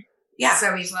time. Yeah.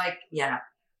 So he's like, yeah.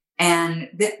 And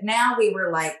now we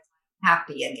were like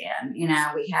happy again.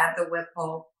 We had the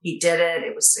Whipple. He did it.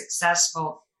 It was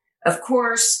successful. Of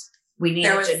course, we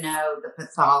needed to know the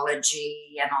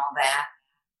pathology and all that.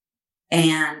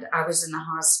 And I was in the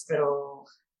hospital.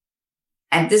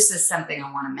 And this is something I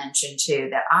want to mention too,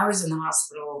 that I was in the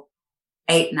hospital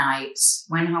 8 nights,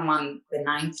 went home on the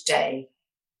 9th day.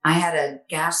 I had a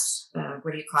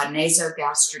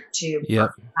nasogastric tube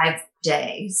for 5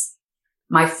 days.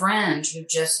 My friend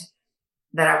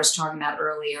that I was talking about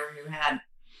earlier, who had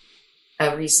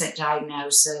a recent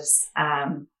diagnosis,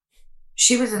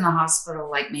 she was in the hospital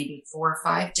like maybe 4 or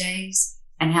 5 days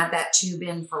and had that tube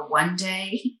in for 1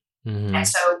 day. Mm-hmm. And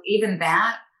so even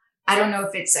that, I don't know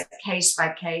if it's a case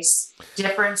by case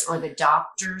difference or the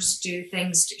doctors do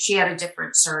things. She had a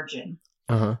different surgeon.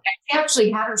 Uh-huh. She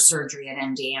actually had her surgery at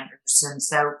MD Anderson.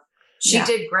 So she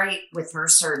did great with her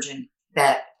surgeon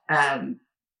that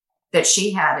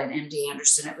she had at MD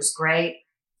Anderson. It was great.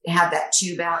 They had that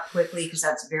tube out quickly because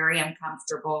that's very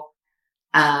uncomfortable.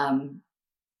 But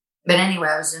anyway,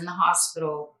 I was in the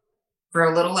hospital for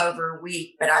a little over a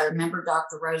week, but I remember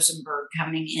Dr. Rosenberg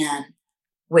coming in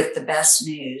with the best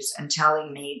news and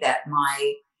telling me that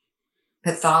my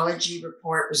pathology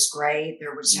report was great.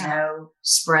 There was no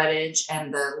spreadage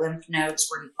and the lymph nodes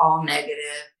were all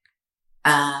negative.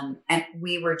 And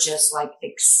we were just like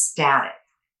ecstatic.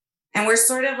 And we're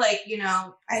sort of like,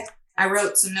 I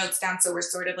wrote some notes down, so we're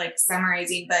sort of like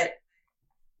summarizing, but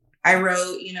I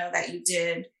wrote, that you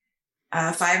did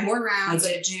 5 more rounds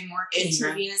of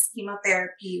intravenous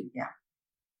chemotherapy,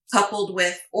 coupled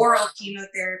with oral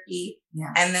chemotherapy.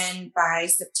 Yeah. And then by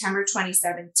September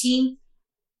 2017,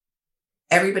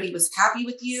 everybody was happy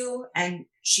with you and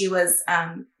she was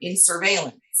in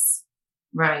surveillance.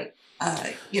 Right.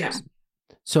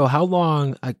 So how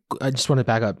long, I just want to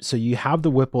back up. So you have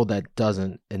the Whipple that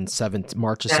doesn't in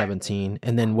March of 17,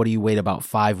 and then what do you wait about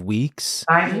 5 weeks?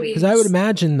 5 weeks. Because I would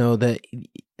imagine though that,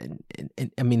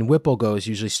 I mean, Whipple goes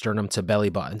usually sternum to belly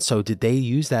button. So did they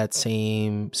use that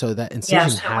same, so that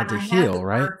incision had to heal,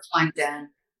 right? One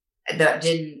done, that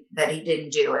he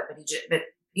didn't do it, but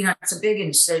it's a big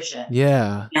incision.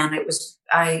 Yeah. And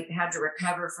I had to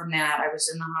recover from that. I was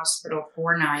in the hospital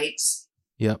 4 nights.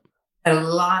 Yep. A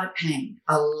lot of pain,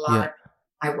 I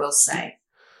will say.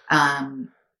 And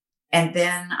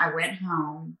then I went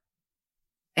home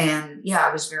and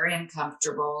I was very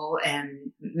uncomfortable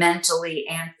and mentally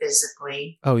and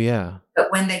physically. Oh yeah.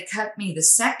 But when they cut me the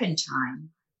second time,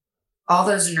 all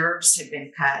those nerves had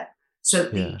been cut. So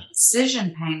the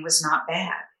incision pain was not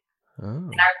bad. Oh.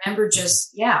 And I remember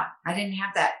I didn't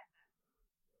have that.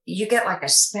 You get like a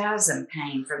spasm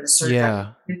pain from the surgery.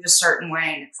 Yeah. Move a certain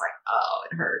way and it's like, oh,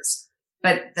 it hurts.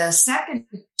 But the second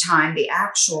time, the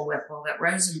actual Whipple that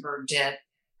Rosenberg did,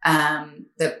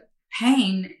 the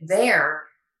pain there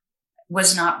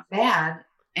was not bad.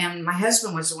 And my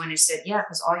husband was the one who said,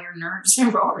 because all your nerves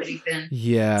have already been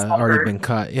already been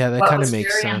cut. Yeah, that kind of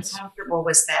makes sense. What was very uncomfortable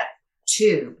was that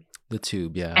tube. The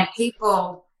tube, yeah. And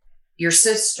your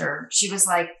sister, she was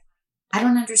like, I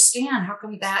don't understand. How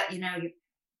come that,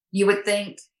 you would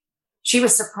think. She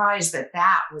was surprised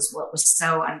that was what was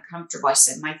so uncomfortable. I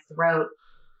said, my throat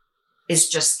is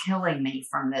just killing me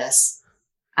from this.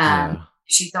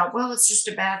 She thought, well, it's just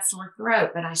a bad sore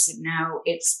throat. But I said, no,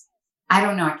 I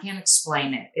don't know. I can't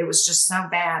explain it. It was just so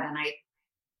bad. And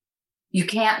you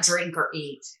can't drink or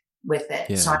eat with it.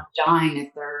 Yeah. So I'm dying of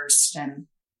thirst and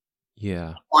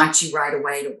I want you right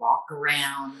away to walk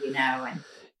around, and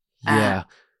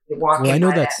you're walking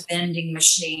by that vending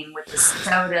machine with the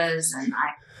sodas and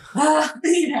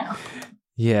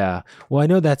Yeah. Well, I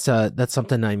know that's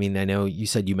something, I mean, I know you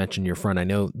said you mentioned your friend. I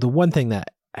know the one thing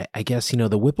that I guess,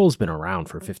 the Whipple's been around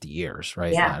for 50 years,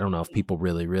 right? Yeah. I don't know if people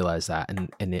really realize that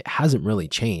and it hasn't really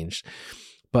changed,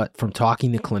 but from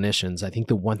talking to clinicians, I think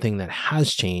the one thing that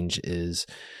has changed is,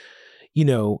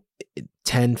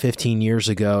 10, 15 years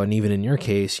ago, and even in your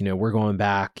case, we're going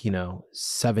back,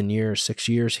 7 years, 6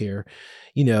 years here,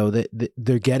 that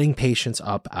they're getting patients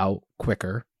out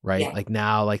quicker. Right. Yeah. Like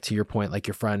now, like to your point, like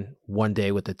your friend 1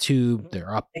 day with the tube,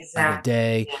 they're up in a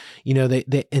day,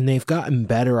 they've gotten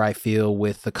better, I feel,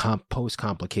 with the post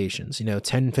complications,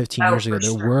 10, 15 years ago,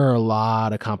 there were a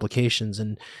lot of complications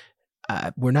and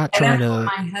we're not trying to.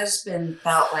 My husband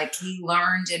felt like he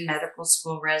learned in medical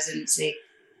school residency,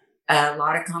 a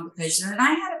lot of complications. And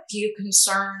I had a few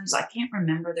concerns. I can't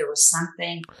remember. There was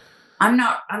something. I'm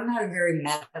not a very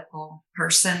medical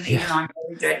person, even though I'm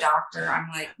married to a doctor. I'm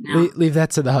like, no. Leave that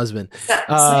to the husband.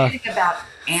 Something about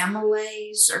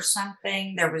amylase or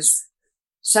something. There was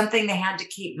something they had to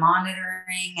keep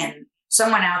monitoring, and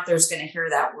someone out there is going to hear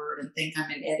that word and think I'm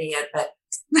an idiot. But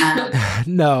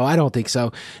no, I don't think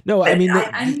so. No, I mean,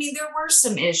 there were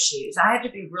some issues. I had to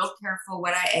be real careful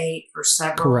what I ate for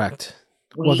several. Correct.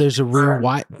 Well, there's a real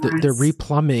they're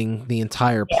replumbing the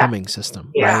entire plumbing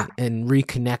system, right? And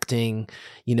reconnecting,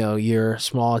 your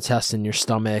small intestine, your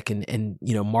stomach, and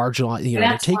marginal,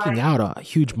 they're taking out a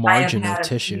huge margin of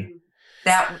tissue.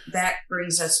 That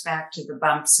brings us back to the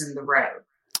bumps in the road.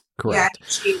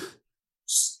 Correct. Yeah,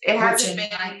 it hasn't in been,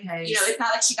 my case, it's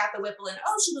not like she got the Whipple and,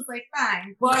 she was like,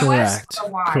 fine. Well, Correct. for a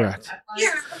while. Correct.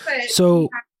 Yeah, but So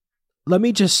let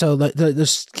me just,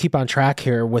 let's keep on track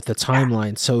here with the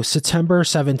timeline. So September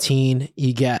 17,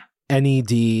 you get any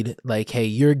deed, like, hey,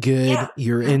 you're good. Yeah.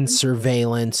 You're in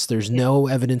surveillance. There's no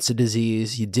evidence of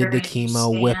disease. You did the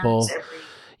chemo, Whipple.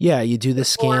 Yeah, you do the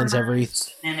scans every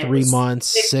 3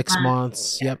 months, 6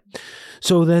 months. Yeah. Yep.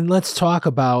 So then let's talk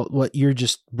about what you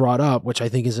just brought up, which I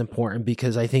think is important,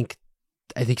 because I think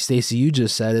Stacy, you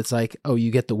just said it's like, oh,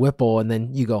 you get the Whipple and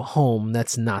then you go home.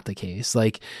 That's not the case.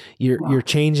 Like you're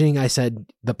changing. I said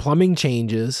the plumbing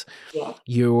changes. Yeah.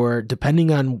 You're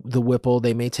depending on the Whipple,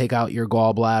 they may take out your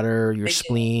gallbladder, your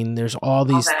spleen. There's all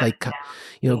these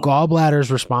gallbladder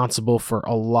is responsible for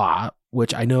a lot,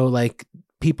 which I know like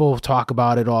people talk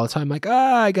about it all the time. Like,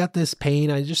 I got this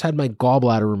pain. I just had my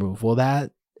gallbladder removed. Well,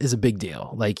 that is a big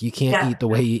deal. Like you can't eat the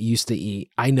way you used to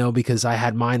eat. I know because I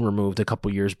had mine removed a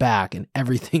couple years back and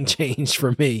everything changed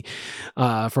for me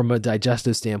from a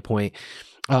digestive standpoint.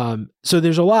 So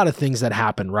there's a lot of things that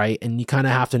happen, right? And you kind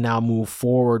of have to now move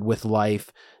forward with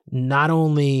life, not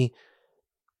only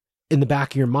in the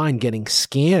back of your mind getting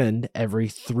scanned every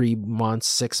 3 months,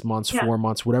 6 months, 4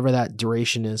 months, whatever that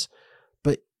duration is,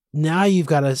 but now you've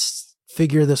got to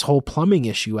figure this whole plumbing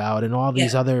issue out and all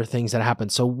these other things that happen.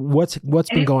 So what's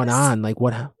been going on? Like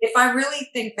what? If I really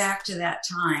think back to that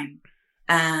time,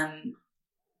 and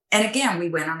again, we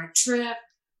went on a trip,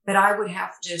 but I would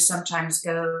have to sometimes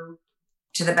go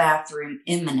to the bathroom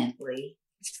imminently.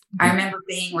 I remember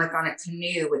being like on a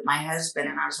canoe with my husband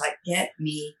and I was like, get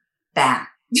me back.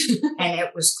 And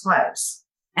it was close.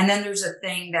 And then there's a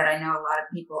thing that I know a lot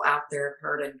of people out there have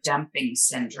heard of, dumping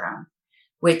syndrome,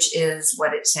 which is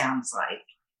what it sounds like.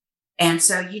 And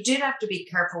so you did have to be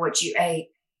careful what you ate.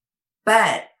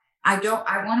 But I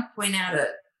want to point out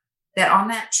that on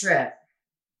that trip,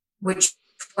 which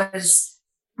was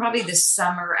probably the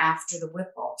summer after the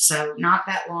Whipple, so not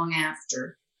that long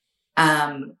after,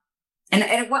 and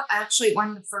it was actually one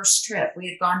of the first trip. We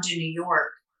had gone to New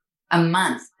York a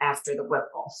month after the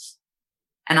Whipple.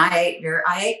 And I ate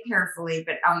carefully,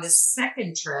 but on the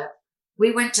second trip,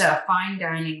 we went to a fine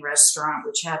dining restaurant,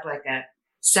 which had like a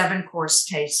 7-course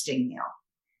tasting meal.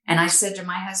 And I said to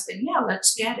my husband, yeah,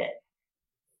 let's get it.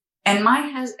 And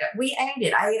we ate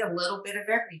it. I ate a little bit of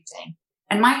everything.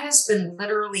 And my husband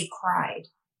literally cried.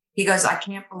 He goes, I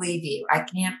can't believe you. I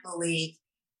can't believe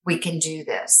we can do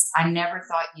this. I never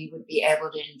thought you would be able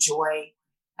to enjoy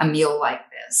a meal like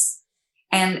this.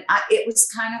 And it was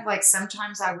kind of like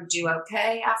sometimes I would do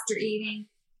okay after eating.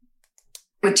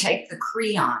 Would take the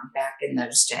Creon back in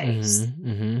those days. Mm-hmm,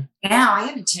 mm-hmm. Now I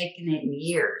haven't taken it in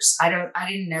years. I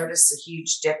didn't notice a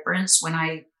huge difference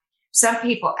some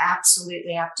people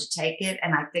absolutely have to take it.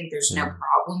 And I think there's no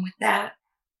problem with that.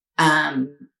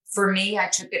 For me, I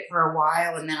took it for a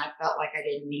while and then I felt like I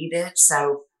didn't need it.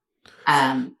 So,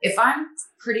 if I'm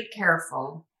pretty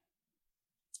careful,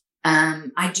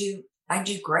 I do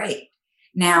great.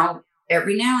 Now,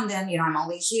 every now and then, I'm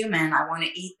only human. I want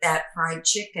to eat that fried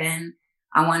chicken.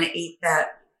 I want to eat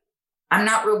that. I'm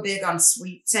not real big on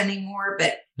sweets anymore,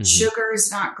 but sugar is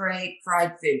not great.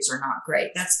 Fried foods are not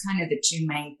great. That's kind of the two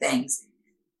main things.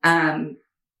 But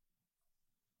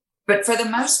for the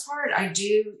most part, I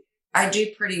do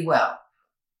pretty well.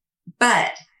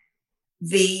 But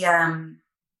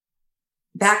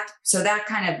so that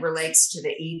kind of relates to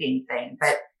the eating thing,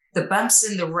 but the bumps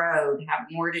in the road have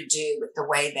more to do with the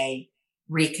way they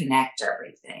reconnect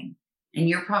everything. And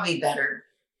you're probably better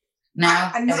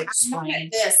now. I'm not at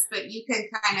this, but you can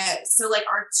kind of, so like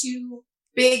our two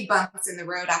big bumps in the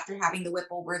road after having the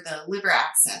Whipple were the liver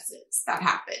abscesses that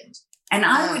happened. And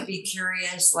I would be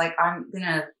curious, like I'm going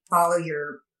to follow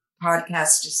your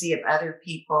podcast to see if other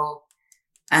people,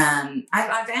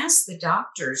 I've asked the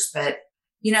doctors, but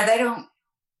I don't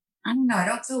know. I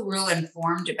don't feel real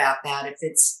informed about that. If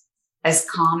it's as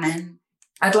common,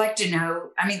 I'd like to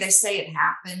know. I mean, they say it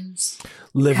happens.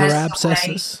 Liver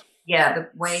abscesses? The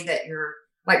way that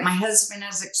like my husband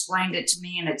has explained it to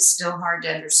me and it's still hard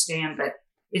to understand, but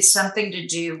it's something to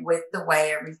do with the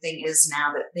way everything is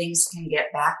now, that things can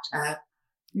get backed up.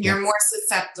 You're more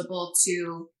susceptible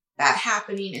to that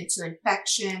happening and to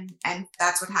infection. And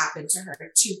that's what happened to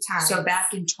her 2 times. So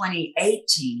back in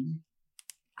 2018,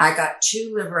 I got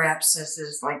 2 liver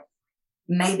abscesses, like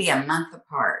maybe a month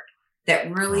apart,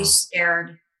 that really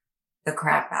scared the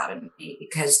crap out of me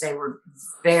because I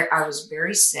was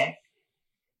very sick,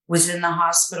 was in the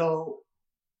hospital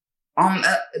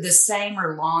the same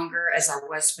or longer as I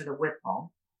was for the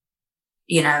Whipple.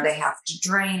 They have to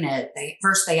drain it. They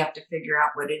have to figure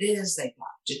out what it is. They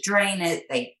have to drain it.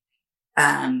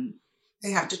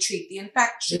 They have to treat the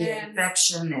infection.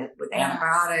 With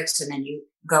antibiotics, and then you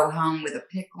go home with a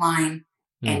PICC line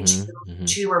and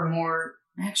two or more,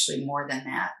 actually more than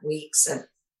that, weeks of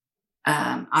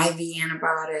IV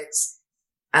antibiotics.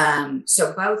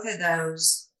 So both of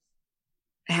those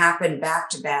happened back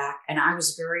to back, and I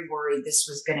was very worried this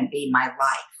was going to be my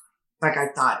life. Like I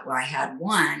thought, well, I had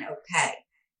one, okay.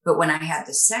 But when I had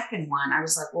the second one, I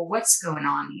was like, well, what's going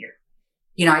on here?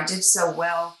 You know, I did so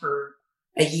well for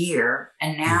a year,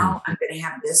 and now I'm going to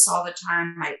have this all the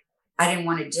time. I didn't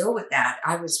want to deal with that.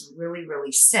 I was really,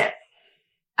 really sick.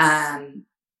 And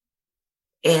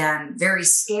very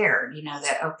scared, you know,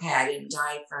 that, okay, I didn't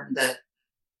die from the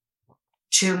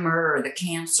tumor or the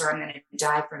cancer. I'm going to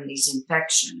die from these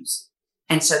infections.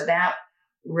 And so that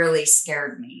really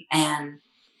scared me. And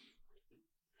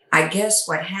I guess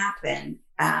what happened,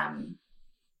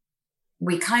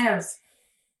 we kind of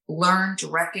learned to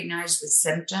recognize the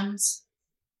symptoms.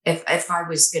 If I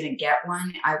was going to get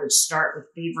one, I would start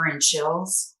with fever and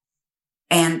chills.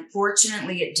 And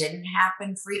fortunately, it didn't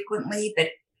happen frequently. But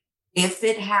if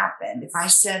it happened, if I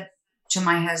said to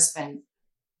my husband,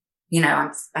 you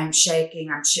know, I'm shaking,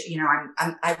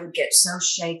 I would get so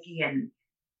shaky and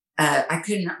I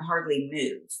couldn't hardly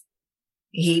move.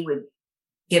 He would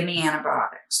give me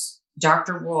antibiotics.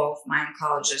 Dr. Wolf, my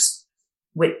oncologist,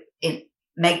 would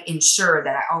ensure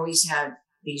that I always had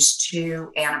these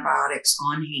 2 antibiotics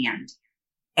on hand.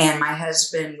 And my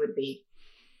husband would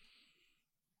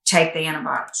take the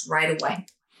antibiotics right away.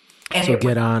 And so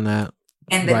get on that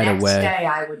and the right next away. day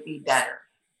I would be better.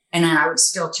 And then I would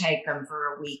still take them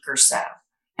for a week or so.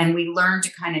 And we learned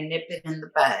to kind of nip it in the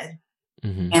bud.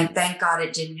 And thank God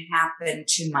it didn't happen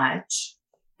too much.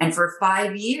 And for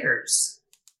 5 years,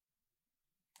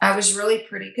 I was really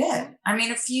pretty good. I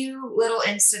mean, a few little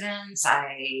incidents.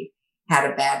 I had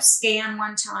a bad scan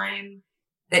one time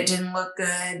that didn't look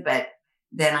good, but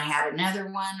then I had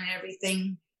another one and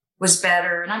everything was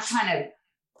better. And I'm kind of,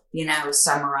 you know,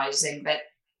 summarizing, but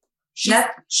she's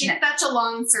such a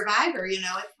long survivor, you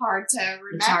know, it's hard to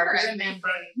remember. It's hard to remember.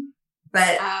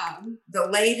 But the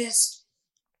latest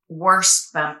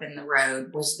worst bump in the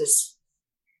road was this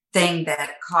thing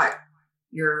that caught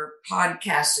your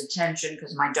podcast attention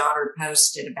because my daughter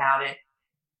posted about it.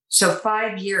 So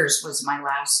 5 years was my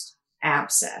last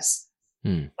abscess.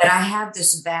 But I had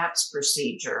this VATS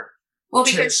procedure. Well,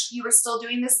 because you were still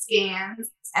doing the scans,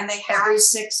 and they had every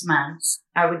 6 months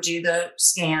I would do the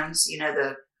scans. You know,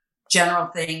 the general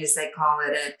thing is they call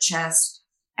it a chest,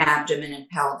 abdomen, and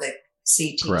pelvic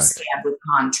CT scan with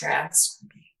contrast.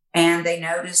 And they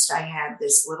noticed I had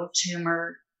this little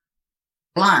tumor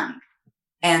lung,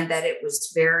 and that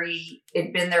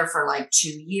it'd been there for like 2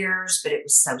 years, but it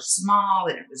was so small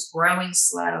and it was growing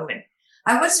slow. And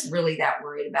I wasn't really that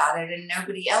worried about it, and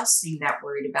nobody else seemed that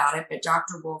worried about it. But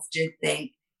Dr. Wolf did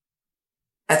think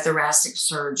a thoracic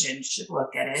surgeon should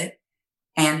look at it.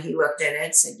 And he looked at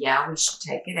it, said, yeah, we should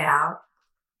take it out.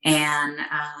 And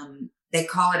they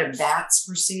call it a VATS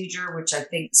procedure, which I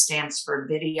think stands for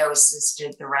video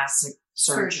assisted thoracic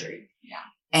surgery. Yeah.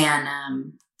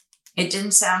 And it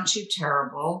didn't sound too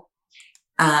terrible.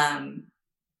 Am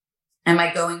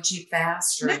I going too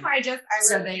fast? No,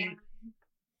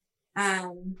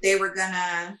 they were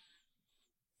gonna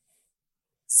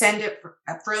send it for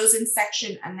a frozen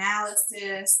section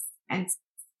analysis and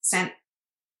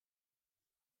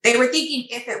they were thinking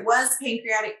if it was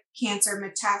pancreatic cancer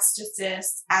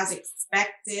metastasis as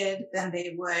expected, then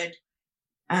they would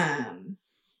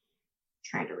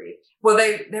trying to read. Well,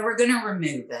 they were going to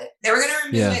remove it. They were going to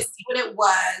remove it, see what it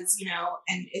was, you know,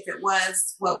 and if it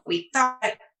was what we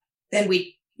thought, then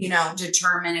we, you know,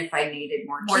 determine if I needed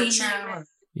more chemo.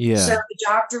 Yeah. So the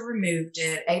doctor removed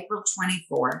it April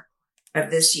 24th of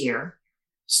this year.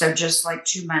 So just like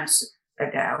 2 months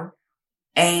ago.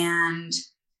 And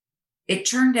it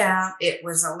turned out it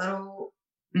was a little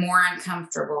more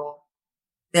uncomfortable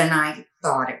than I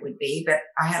thought it would be, but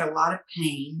I had a lot of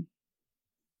pain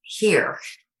here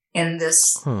in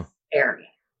this area.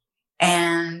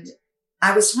 And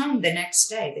I was home the next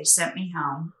day. They sent me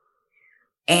home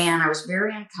and I was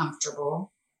very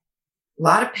uncomfortable, a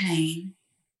lot of pain,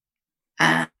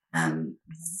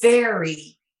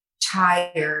 very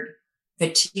tired,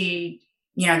 fatigued.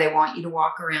 You know, they want you to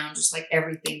walk around just like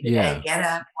everything today. Yeah. Get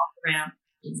up, walk around.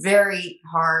 Very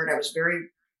hard. I was very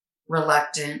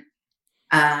reluctant.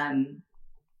 And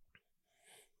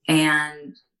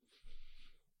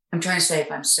I'm trying to say if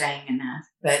I'm saying enough,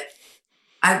 but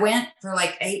I went for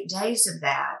like 8 days of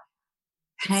that.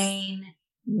 Pain,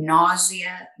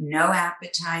 nausea, no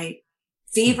appetite,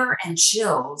 fever and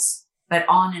chills, but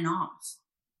on and off.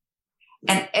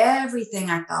 And everything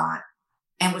I thought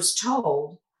and was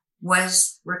told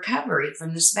was recovery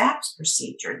from this VAPS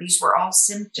procedure. These were all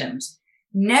symptoms.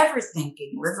 Never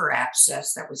thinking liver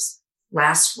abscess. That was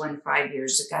last one 5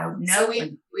 years ago. No, So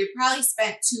we probably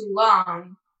spent too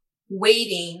long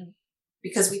waiting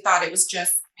because we thought it was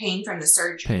just pain from the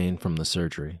surgery. Pain from the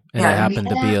surgery. And it happened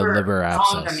to be a liver dawned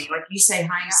on abscess. me. Like you say,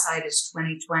 hindsight is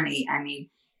 2020. I mean,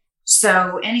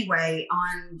 so anyway,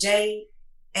 on day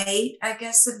 8, I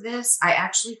guess, of this, I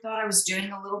actually thought I was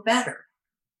doing a little better.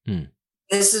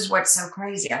 This is what's so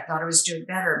crazy. I thought I was doing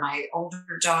better. My older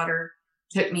daughter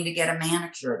took me to get a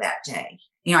manicure that day.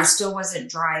 You know, I still wasn't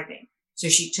driving. So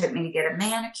she took me to get a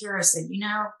manicure. I said, you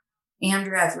know,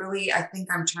 Andrea, I think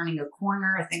I'm turning a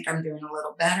corner. I think I'm doing a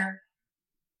little better.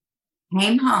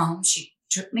 Came home. She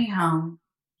took me home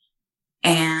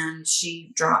and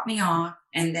she dropped me off.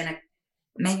 And then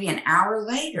maybe an hour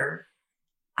later,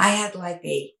 I had like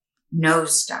a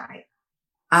nosedive.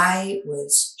 I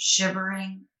was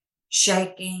shivering,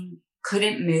 shaking,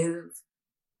 couldn't move.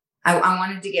 I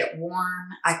wanted to get warm.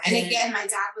 And again, my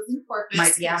dad was in Corpus. My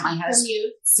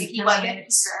husband. So he wasn't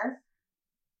here.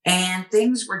 And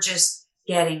things were just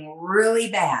getting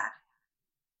really bad.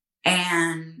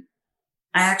 And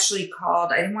I actually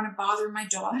called. I didn't want to bother my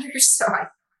daughter, so I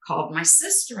called my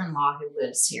sister-in-law who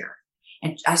lives here.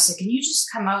 And I said, can you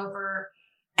just come over?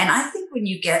 And I think when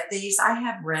you get these, I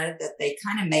have read that they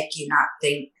kind of make you not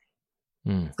think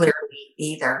clearly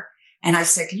either. And I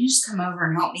said, can you just come over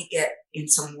and help me get in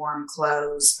some warm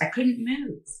clothes? I couldn't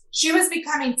move. She was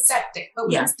becoming septic, but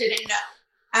we just didn't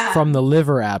know. From the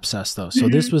liver abscess, though. So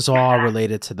this was all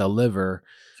related to the liver.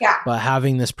 Yeah. But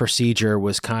having this procedure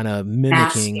was kind of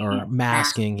mimicking or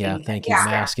masking. Yeah, thank you.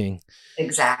 Masking.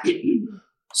 Exactly.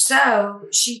 So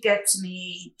she gets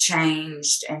me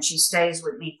changed and she stays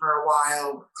with me for a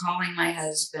while. We're calling my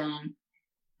husband.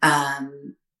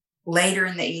 Later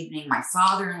in the evening, my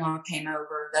father-in-law came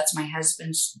over. That's my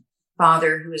husband's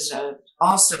father, who is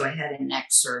also a head and neck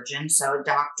surgeon, so a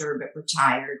doctor, but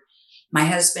retired. My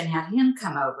husband had him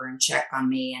come over and check on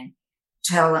me and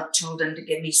told him to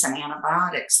give me some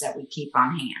antibiotics that we keep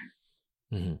on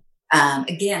hand.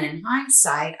 Again, in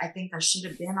hindsight, I think I should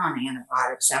have been on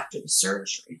antibiotics after the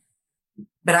surgery,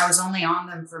 but I was only on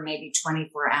them for maybe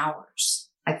 24 hours.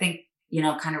 I think, you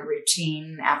know, kind of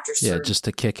routine after surgery. Yeah, just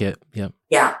to kick it. Yep.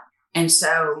 Yeah. And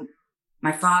so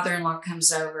my father-in-law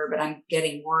comes over, but I'm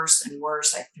getting worse and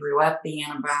worse. I threw up the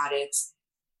antibiotics.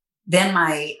 Then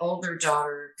my older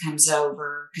daughter comes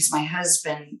over because my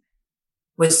husband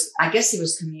I guess he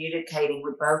was communicating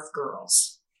with both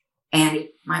girls. And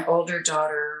my older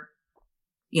daughter,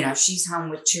 you know, she's home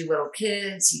with 2 little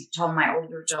kids. He told my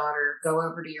older daughter, go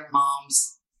over to your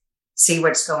mom's, see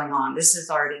what's going on. This is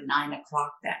already 9:00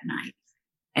 that night.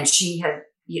 And she had,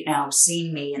 you know,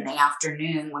 seen me in the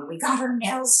afternoon when we got her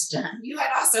nails done. You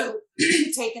had also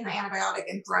taken the antibiotic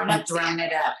and thrown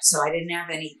it up. So I didn't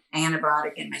have any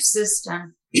antibiotic in my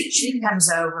system. She comes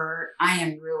over. I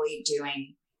am really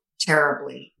doing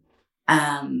terribly.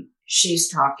 She's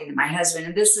talking to my husband,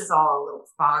 and this is all a little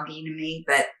foggy to me,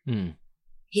 but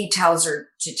he tells her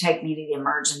to take me to the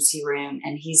emergency room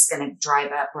and he's going to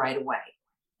drive up right away.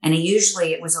 And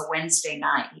it was a Wednesday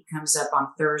night. He comes up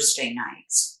on Thursday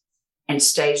nights and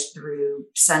stays through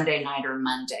Sunday night or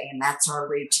Monday. And that's our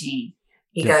routine.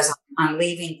 He goes, I'm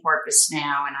leaving Corpus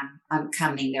now and I'm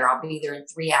coming there. I'll be there in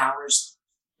 3 hours,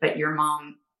 but your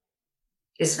mom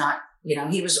is not, you know,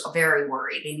 he was very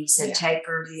worried and he said, take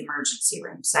her to the emergency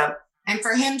room. So, and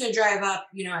for him to drive up,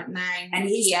 you know, at 9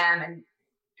 p.m. and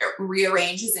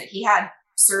rearrange he had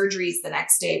surgeries the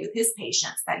next day with his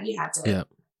patients that he had to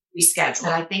reschedule.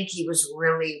 But I think he was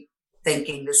really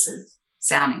thinking this is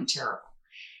sounding terrible.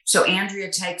 So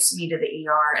Andrea takes me to the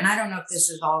ER, and I don't know if this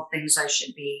is all things I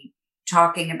should be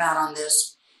talking about on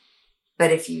this,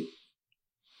 but if you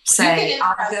say,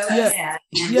 I'll go ahead.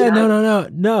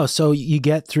 No. So you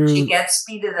get through. She gets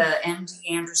me to the MD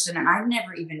Anderson, and I've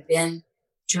never even been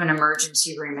to an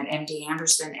emergency room at MD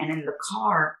Anderson. And in the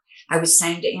car, I was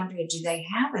saying to Andrea, do they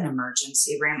have an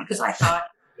emergency room? Because I thought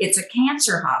it's a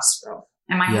cancer hospital.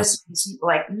 And my husband's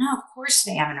like, no, of course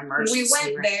they have an emergency room.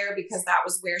 We went there because that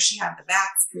was where she had the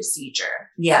VATS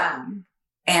procedure. Yeah.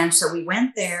 And so we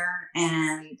went there,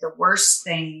 and the worst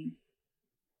thing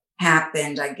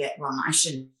happened. I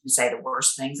shouldn't say the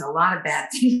worst things. A lot of bad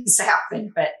things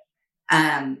happened, but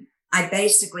my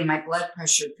blood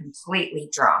pressure completely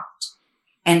dropped.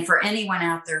 And for anyone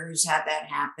out there who's had that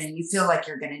happen, you feel like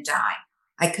you're going to die.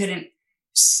 I couldn't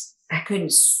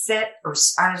sit, or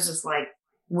I was just like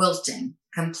wilting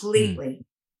completely.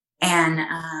 And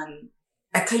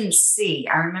I couldn't see.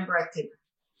 I remember I could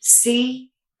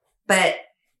see, but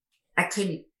I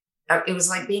couldn't. It was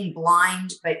like being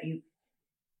blind, but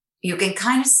you can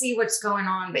kind of see what's going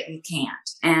on, but you can't.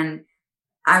 And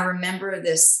I remember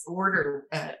this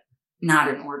not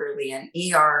an orderly, an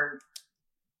ER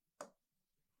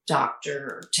doctor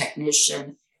or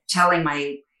technician telling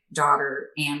my daughter,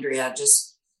 Andrea,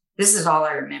 this is all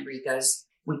I remember. He goes,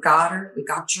 we got her. We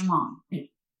got your mom. And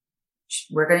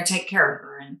we're going to take care of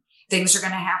her. And things are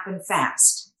going to happen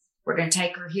fast. We're going to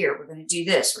take her here. We're going to do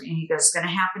this. And he goes, it's going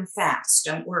to happen fast.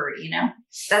 Don't worry.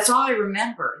 That's all I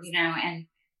remember,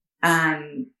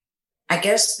 and I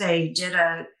guess they did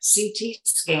a CT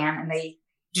scan and they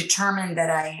determined that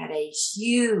I had a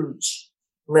huge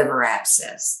liver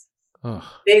abscess,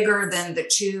 bigger than the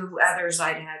two others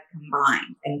I'd had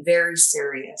combined, and very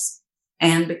serious,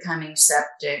 and becoming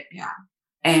septic. Yeah.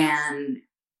 And,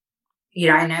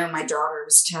 I know my daughter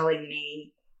was telling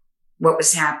me what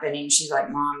was happening. She's like,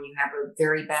 Mom, you have a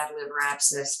very bad liver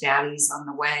abscess. Daddy's on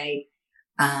the way.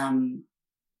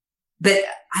 But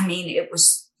I mean,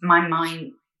 my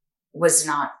mind was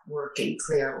not working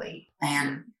clearly.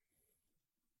 And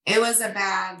it was a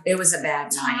bad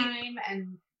night. Time.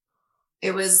 And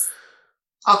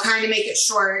I'll kind of make it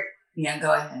short. Yeah,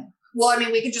 go ahead. Well, I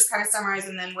mean, we can just kind of summarize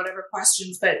and then whatever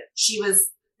questions, but she was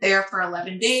there for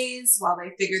 11 days while they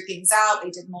figured things out.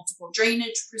 They did multiple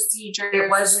drainage procedures. It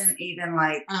wasn't even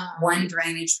like one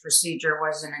drainage procedure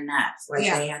wasn't enough. Like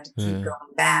they had to keep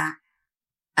going back.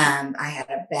 I had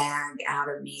a bag out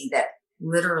of me that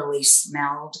literally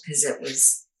smelled because it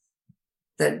was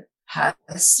the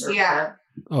pus. From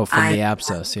the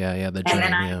abscess. The drain. And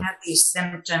then I had these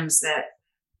symptoms that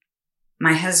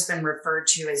my husband referred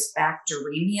to as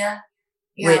bacteremia.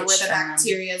 Where the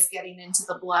bacteria is getting into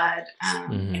the blood.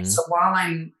 And so while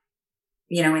I'm,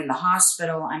 in the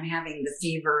hospital, I'm having the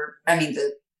fever.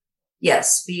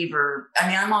 Fever. I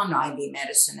mean, I'm on IV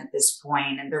medicine at this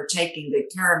point and they're taking good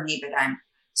care of me, but I'm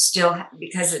still,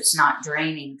 because it's not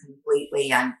draining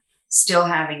completely, I'm still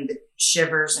having the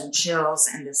shivers and chills.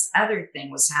 And this other thing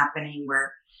was happening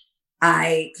where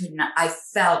I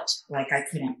felt like I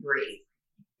couldn't breathe.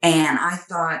 And I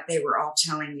thought they were all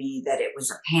telling me that it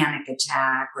was a panic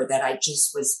attack or that I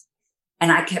just was,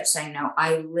 and I kept saying, no,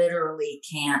 I literally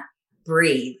can't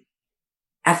breathe.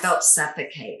 I felt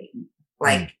suffocating.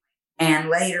 And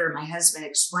later my husband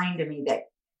explained to me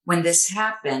that when this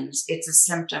happens, it's a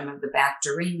symptom of the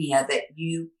bacteremia that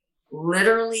you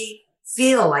literally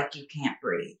feel like you can't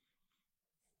breathe,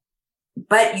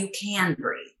 but you can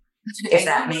breathe, if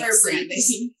that makes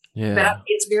sense. Yeah. But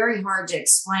it's very hard to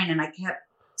explain. And I kept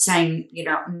saying,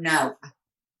 no,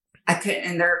 I couldn't.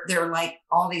 And they're like,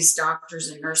 all these doctors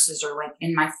and nurses are like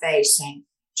in my face saying,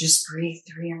 just breathe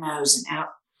through your nose and out.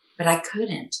 But I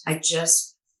couldn't. I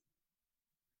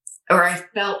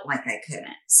felt like I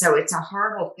couldn't. So it's a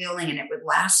horrible feeling and it would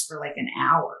last for like an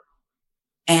hour.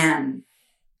 And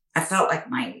I felt like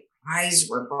my eyes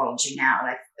were bulging out.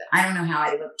 I don't know how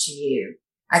I looked to you.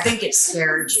 I think it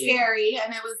scared you. Scary.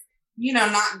 And it was,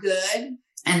 not good.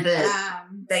 And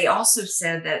they also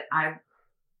said that I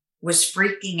was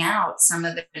freaking out. Some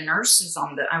of the nurses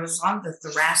I was on the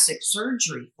thoracic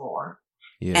surgery floor.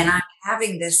 Yeah. And I'm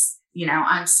having this,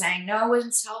 I'm saying, no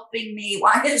one's helping me.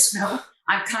 Why is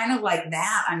I'm kind of like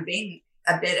that. I'm being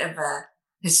a bit of a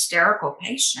hysterical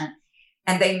patient.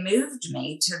 And they moved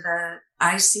me to the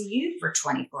ICU for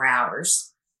 24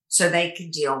 hours so they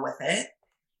could deal with it.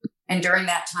 And during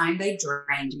that time, they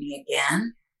drained me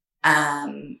again.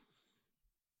 And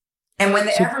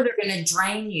whenever they're going to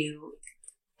drain you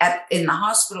in the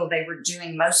hospital, they were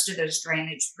doing most of those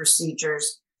drainage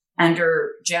procedures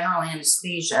under general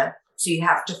anesthesia. So you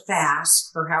have to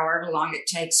fast for however long it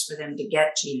takes for them to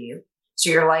get to you. So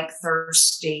you're like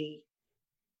thirsty.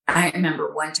 I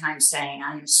remember one time saying,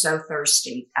 I'm so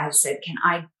thirsty. I said,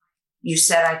 you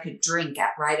said I could drink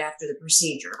right after the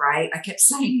procedure, right? I kept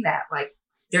saying that, like,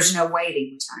 there's no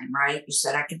waiting time, right? You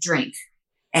said I could drink.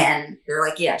 And they're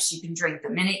like, yes, you can drink the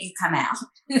minute you come out.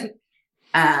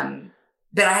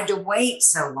 But I had to wait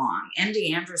so long.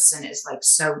 MD Anderson is like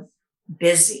so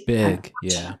busy. Big,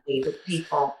 yeah. With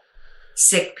people,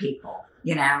 sick people,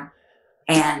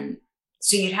 and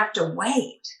so you'd have to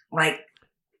wait like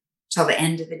till the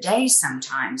end of the day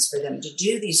sometimes for them to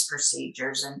do these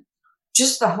procedures. And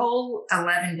just the whole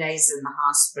 11 days in the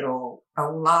hospital,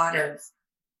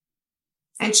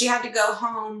 and she had to go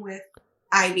home with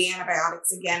IV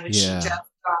antibiotics again, which she just got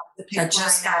the pill. I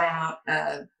just got out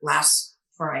last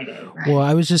Friday. Right? Well,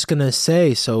 I was just going to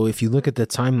say, so if you look at the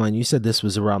timeline, you said this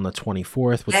was around the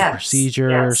 24th with the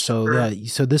procedure. Yes,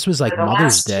 so this was like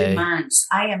Mother's Day. 2 months.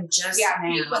 I am just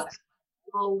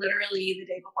literally the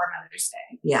day before Mother's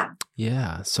Day. Yeah.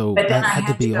 Yeah. So but then that had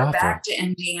to be go awful. Back to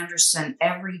MD Anderson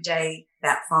every day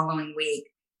that following week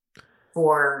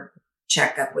for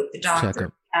checkup with the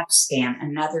doctor, CAT scan,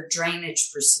 another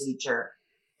drainage procedure.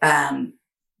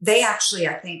 They actually,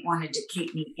 I think, wanted to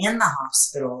keep me in the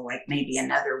hospital like maybe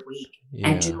another week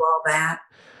and do all that.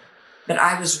 But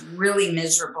I was really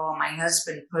miserable. My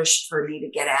husband pushed for me to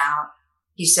get out.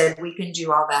 He said, we can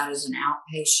do all that as an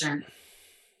outpatient.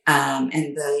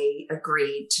 And they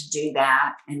agreed to do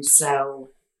that. And so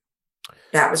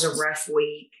that was a rough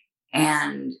week.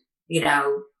 And, you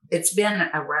know, it's been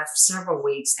a rough several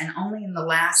weeks. And only in the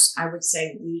last, I would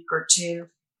say, week or two,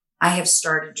 I have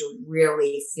started to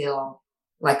really feel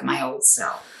like my old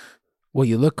self. Well,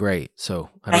 you look great. So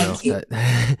I don't know if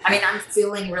that... I mean, I'm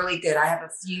feeling really good. I have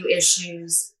a few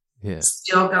issues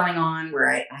still going on where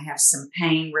I have some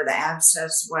pain where the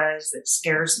abscess was that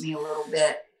scares me a little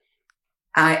bit.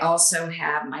 I also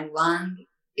have my lung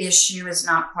issue is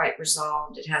not quite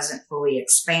resolved. It hasn't fully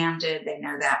expanded. They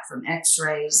know that from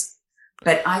x-rays.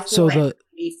 But I feel like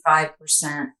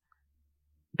 85%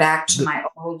 back to my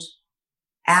old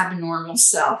abnormal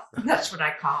self. That's what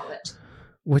I call it.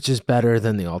 Which is better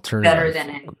than the alternative. Better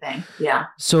than anything, yeah.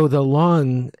 So the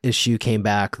lung issue came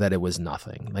back that it was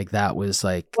nothing. Like that was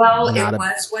like... Well, it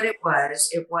was what it was.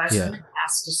 It was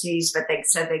metastases, but they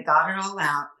said they got it all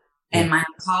out. And my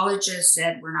oncologist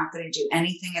said, we're not going to do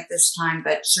anything at this time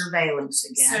but surveillance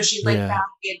again. So she's like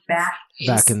back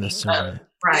in the survey.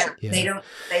 Right. Yeah.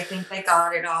 They think they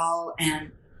got it all.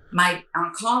 And my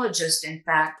oncologist, in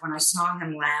fact, when I saw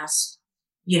him last,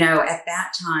 you know, at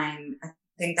that time, I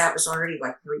think that was already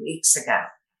like 3 weeks ago.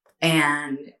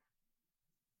 And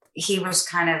he was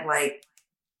kind of like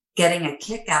getting a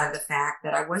kick out of the fact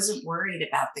that I wasn't worried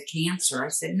about the cancer. I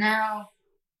said, no,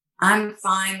 I'm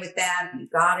fine with that. You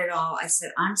got it all. I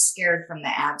said, I'm scared from the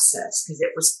abscess because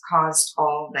it was caused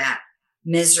all that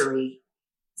misery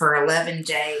for 11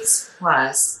 days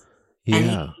plus.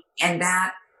 Yeah.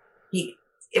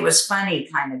 It was funny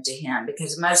kind of to him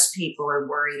because most people are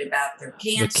worried about their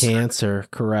cancer. The cancer,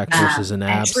 correct, versus an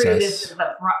abscess. And true, this is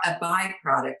a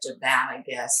byproduct of that, I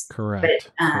guess. Correct.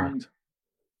 But correct.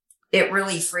 It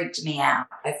really freaked me out.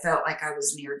 I felt like I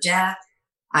was near death.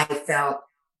 I felt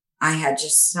I had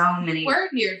just so many. We're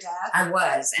near death. I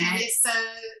was. And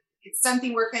it's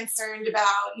something we're concerned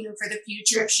about, you know, for the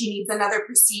future. If she needs another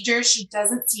procedure, she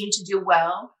doesn't seem to do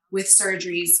well with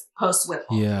surgeries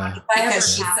post-Whipple. Yeah.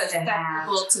 Because she's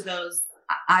susceptible to those.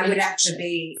 I would have to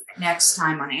be next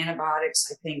time on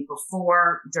antibiotics, I think,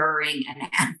 before, during, and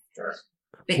after.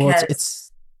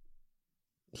 Because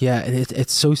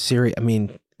it's so serious. I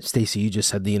mean, Stacy, you just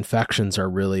said the infections are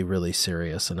really, really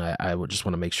serious. And I would just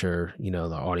want to make sure, you know,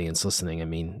 the audience listening, I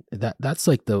mean, that's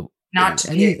like not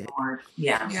to be ignored.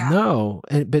 Yeah. No,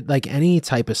 but like any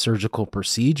type of surgical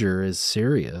procedure is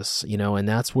serious, you know, and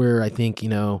that's where I think, you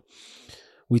know,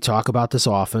 we talk about this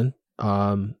often.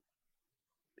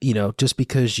 You know, just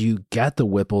because you get the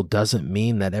Whipple doesn't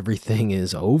mean that everything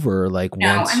is over. Like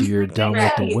once you're done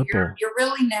with the Whipple, you're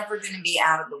really never going to be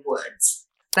out of the woods.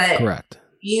 But correct.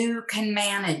 You can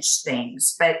manage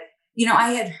things. But, you know,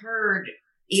 I had heard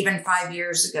even 5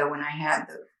 years ago when I had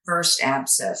the first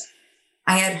abscess,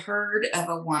 I had heard of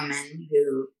a woman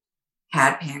who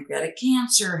had pancreatic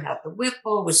cancer, had the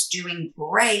Whipple, was doing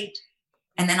great.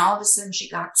 And then all of a sudden she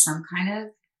got some kind of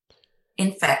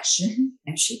infection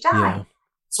and she died. Yeah.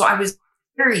 So I was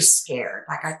very scared.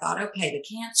 Like I thought, okay, the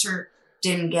cancer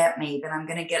didn't get me, but I'm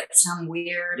going to get some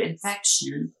weird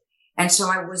infection. And so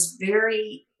I was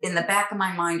very, in the back of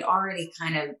my mind, already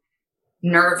kind of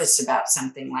nervous about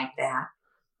something like that.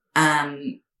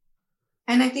 And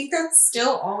I think that's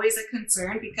still always a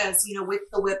concern because, you know, with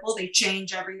the Whipple, they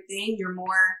change everything. You're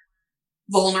more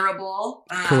vulnerable.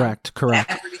 Correct.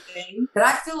 Everything. But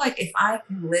I feel like if I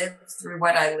can live through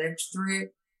what I lived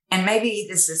through, and maybe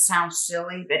sounds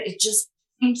silly, but it just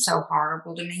seems so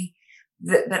horrible to me.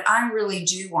 But I really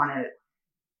do want to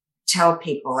tell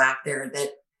people out there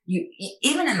that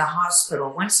even in the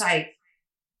hospital, once the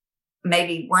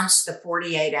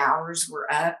 48 hours were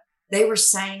up, they were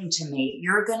saying to me,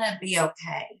 you're going to be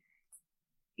okay.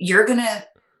 You're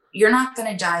not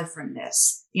going to die from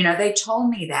this. You know, they told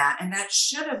me that, and that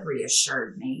should have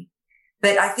reassured me.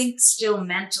 But I think still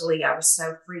mentally, I was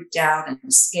so freaked out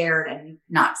and scared and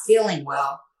not feeling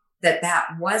well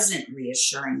that wasn't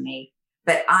reassuring me.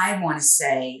 But I want to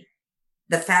say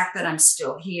the fact that I'm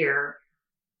still here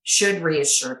should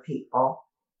reassure people,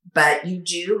 but you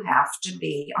do have to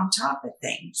be on top of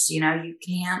things. You know, you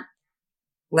can't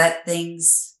let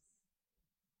things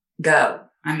go.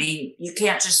 I mean, you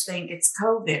can't just think it's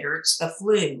COVID or it's the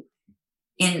flu.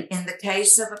 In the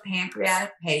case of a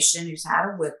pancreatic patient who's had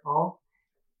a Whipple,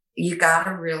 you got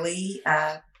to really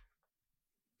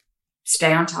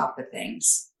stay on top of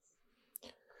things.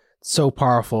 So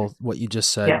powerful what you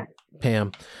just said, Yeah.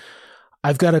 Pam.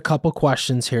 I've got a couple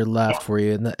questions here left for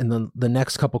you. And the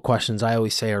next couple questions I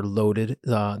always say are loaded.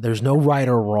 There's no right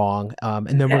or wrong.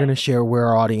 And then we're going to share where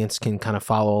our audience can kind of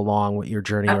follow along with your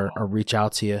journey or reach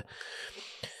out to you.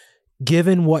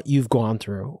 Given what you've gone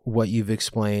through, what you've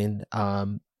explained,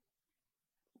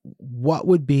 what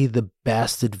would be the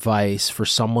best advice for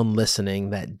someone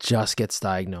listening that just gets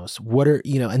diagnosed? What are,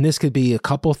 and this could be a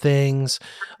couple things.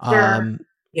 Sure.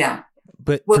 Yeah.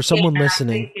 But for someone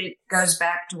listening, I think it goes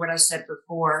back to what I said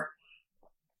before.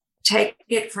 Take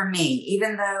it from me,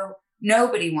 even though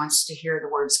nobody wants to hear the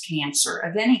words cancer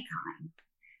of any kind.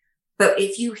 But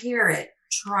if you hear it,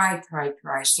 try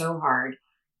so hard.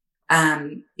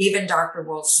 Even Dr.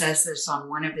 Wolf says this on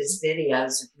one of his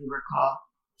videos, if you recall.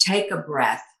 Take a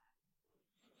breath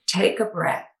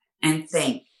and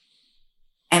think.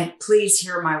 And please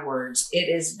hear my words. It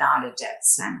is not a death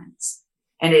sentence.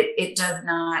 And it does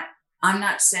not, I'm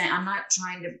not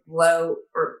trying to blow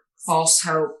or false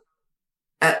hope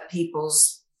at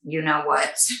people's,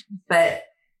 but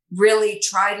really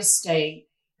try to stay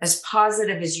as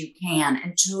positive as you can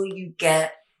until you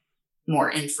get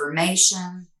more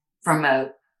information from a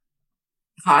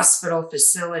hospital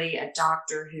facility, a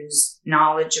doctor who's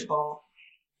knowledgeable.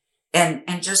 And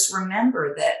just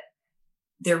remember that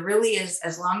there really is,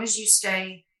 as long as you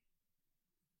stay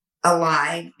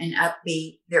alive and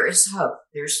upbeat, there is hope.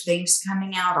 There's things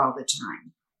coming out all the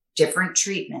time, different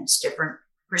treatments, different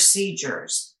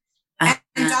procedures. And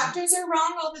doctors are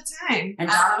wrong all the time. And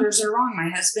doctors are wrong. My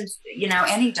husband,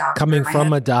 any doctor. Coming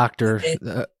from a doctor,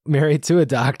 married to a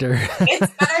doctor.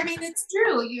 It's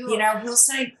true. He'll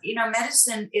say,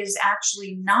 medicine is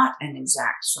actually not an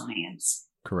exact science.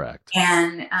 Correct.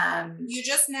 And you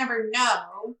just never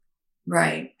know.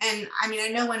 Right. And I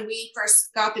know when we first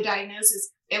got the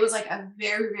diagnosis, it was like a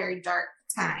very, very dark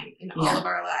time in all of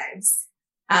our lives.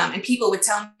 And people would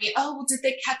tell me, oh, well, did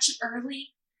they catch it early?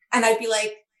 And I'd be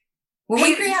like,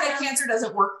 pancreatic cancer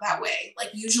doesn't work that way.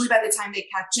 Like usually by the time they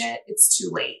catch it, it's too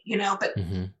late, but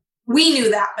we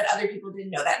knew that, but other people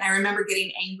didn't know that. And I remember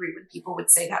getting angry when people would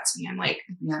say that to me. I'm like,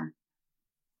 yeah.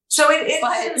 So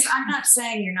I'm not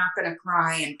saying you're not going to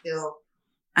cry and feel,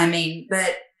 and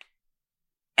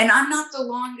I'm not the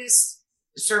longest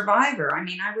survivor.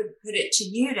 I would put it to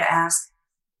you to ask,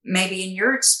 maybe in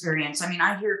your experience,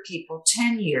 I hear people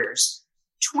 10 years,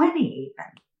 20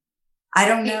 even. I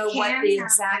don't know what the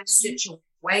exact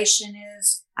situation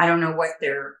is. I don't know what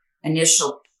their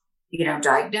initial,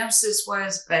 diagnosis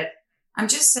was, but I'm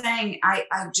just saying, I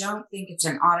don't think it's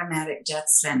an automatic death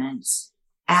sentence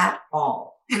at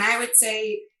all. And I would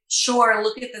say, sure,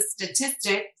 look at the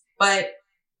statistics, but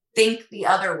think the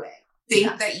other way.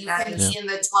 Think that you can be in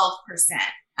the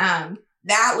 12%.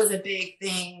 That was a big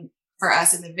thing for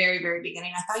us in the very, very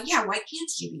beginning. I thought, why can't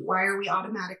she be? Why are we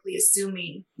automatically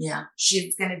assuming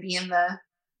she's going to be in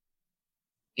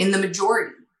the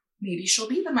majority? Maybe she'll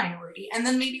be the minority. And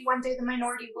then maybe one day the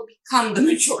minority will become the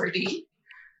majority.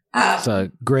 It's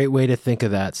a great way to think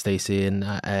of that, Stacy. And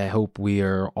I hope we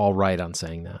are all right on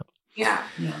saying that. Yeah.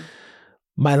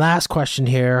 My last question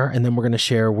here, and then we're going to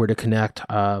share where to connect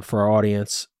for our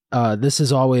audience. This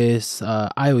is always,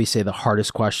 I always say the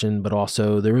hardest question, but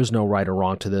also there is no right or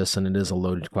wrong to this, and it is a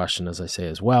loaded question, as I say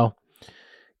as well.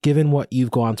 Given what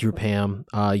you've gone through, Pam,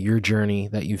 your journey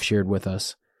that you've shared with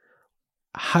us,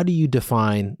 how do you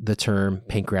define the term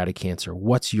pancreatic cancer?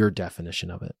 What's your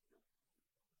definition of it?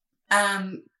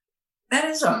 That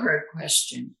is a hard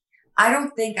question. I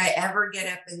don't think I ever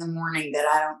get up in the morning that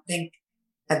I don't think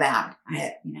about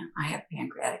it. I have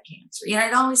pancreatic cancer.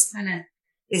 It always kind of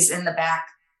is in the back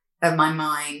of my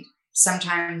mind,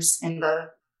 sometimes in the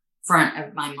front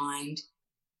of my mind.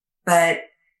 But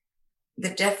the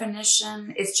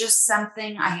definition is just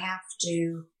something I have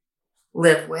to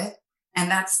live with. And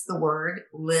that's the word,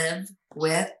 live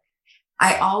with.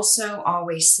 I also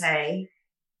always say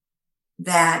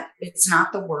that it's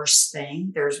not the worst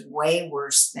thing. There's way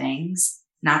worse things.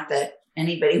 Not that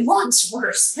anybody wants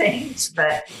worse things,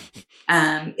 but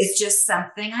it's just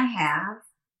something I have.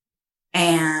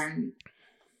 And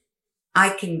I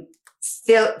can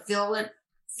feel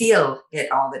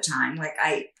it all the time. Like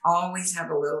I always have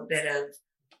a little bit of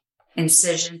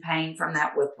incision pain from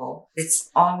that Whipple. It's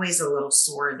always a little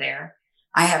sore there.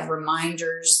 I have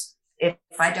reminders if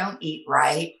I don't eat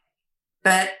right.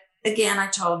 But again, I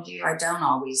told you I don't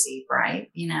always eat right,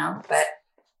 but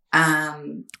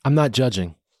I'm not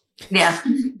judging. Yeah.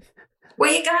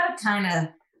 Well, you got to kind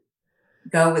of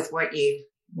go with what you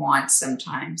want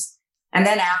sometimes. And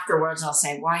then afterwards I'll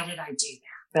say, why did I do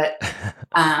that?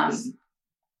 But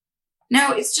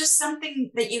no, it's just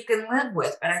something that you can live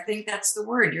with. But I think that's the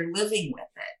word. You're living with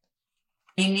it.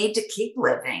 need to keep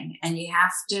living, and you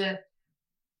have to.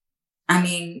 I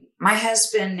mean, my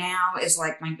husband now is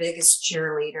like my biggest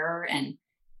cheerleader, and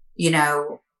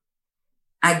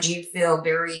I do feel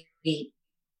very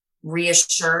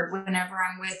reassured whenever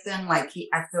I'm with him. Like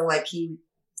I feel like he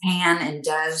can and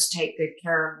does take good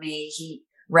care of me. He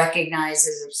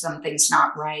recognizes if something's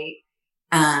not right.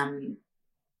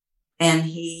 And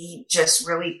he just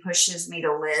really pushes me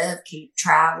to live, keep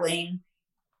traveling,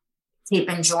 keep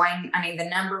enjoying. I mean, the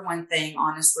number one thing,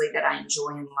 honestly, that I enjoy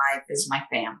in life is my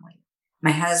family,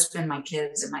 my husband, my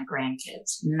kids, and my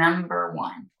grandkids. Number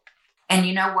one. And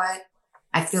you know what?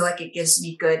 I feel like it gives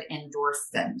me good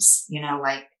endorphins,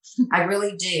 like I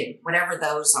really do, whatever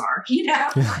those are,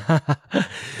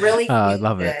 really feel I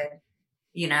love good,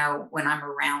 it. when I'm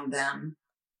around them.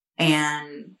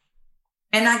 And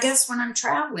I guess when I'm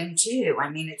traveling too, I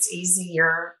mean, it's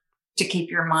easier to keep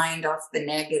your mind off the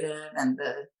negative and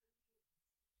the,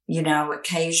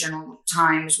 occasional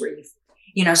times where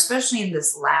especially in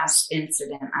this last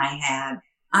incident I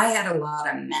had a lot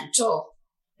of mental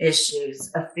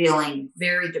issues of feeling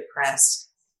very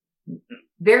depressed,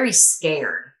 very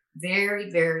scared, very,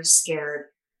 very scared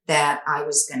that I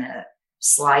was going to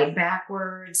slide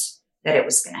backwards, that it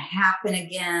was going to happen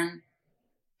again.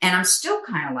 And I'm still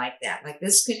kind of like that. Like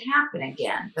this could happen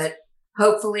again, but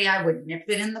hopefully I would nip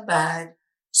it in the bud.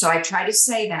 So I try to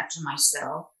say that to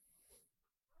myself.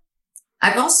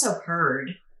 I've also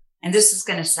heard, and this is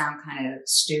going to sound kind of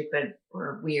stupid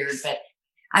or weird, but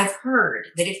I've heard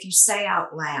that if you say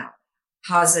out loud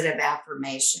positive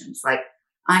affirmations, like,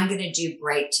 I'm going to do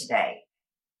great today,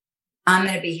 I'm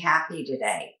going to be happy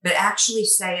today, but actually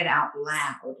say it out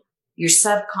loud, your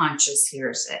subconscious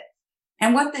hears it.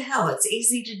 And what the hell? It's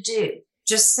easy to do.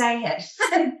 Just say it,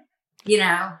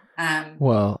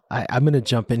 Well, I'm going to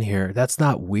jump in here. That's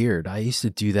not weird. I used to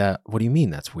do that. What do you mean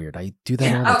that's weird? I do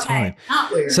that all the time.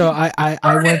 Not weird. So I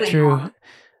went through...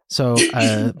 So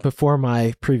before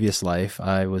my previous life,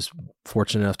 I was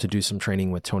fortunate enough to do some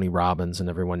training with Tony Robbins, and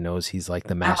everyone knows he's like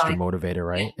the master motivator,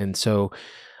 right? And so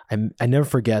I never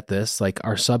forget this. Like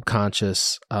our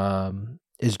subconscious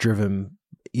is driven,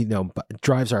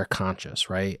 drives our conscious,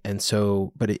 right? And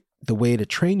so, but the way to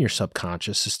train your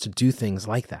subconscious is to do things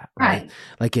like that, right?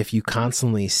 Like if you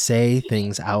constantly say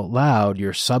things out loud,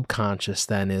 your subconscious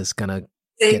then is going to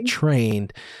get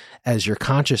trained as your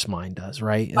conscious mind does,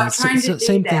 right? And I'm trying to do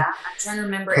same that. thing. I'm trying to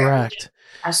remember Correct.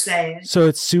 I say it. So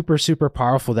it's super, super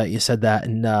powerful that you said that.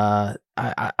 And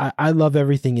I love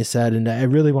everything you said. And I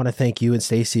really want to thank you and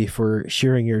Stacy for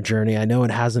sharing your journey. I know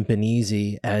it hasn't been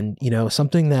easy. And,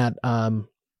 something that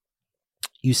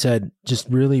you said just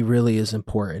really, really is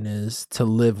important is to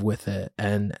live with it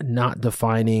and not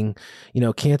defining,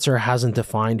 cancer hasn't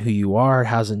defined who you are,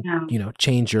 hasn't,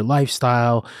 changed your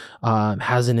lifestyle,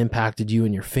 hasn't impacted you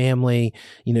and your family.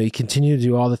 You continue to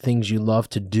do all the things you love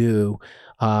to do.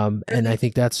 And I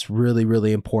think that's really,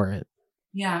 really important.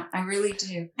 Yeah, I really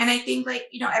do. And I think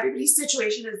everybody's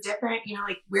situation is different.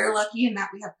 We're lucky in that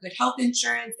we have good health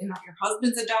insurance and that your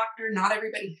husband's a doctor. Not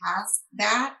everybody has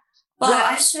that. But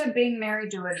I said being married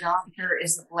to a doctor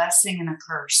is a blessing and a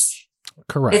curse.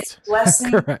 Correct. It's a blessing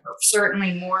for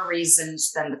certainly more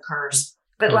reasons than the curse.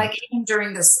 But like even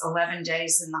during this 11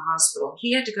 days in the hospital,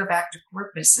 he had to go back to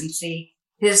Corpus and see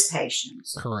his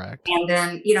patients. Correct. And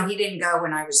then, he didn't go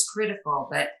when I was critical,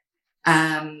 but,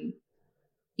 and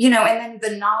then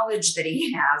the knowledge that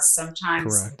he has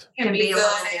sometimes can be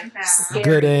good and bad. Scary.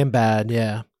 Good and bad.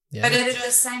 Yeah. But at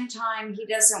the same time, he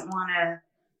doesn't want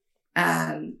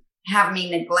to, have me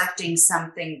neglecting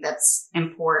something that's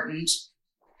important,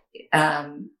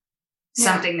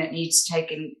 something that needs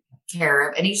taken care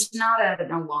of. And he's not an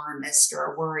alarmist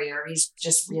or a worrier. He's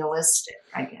just realistic,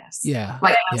 I guess. Yeah.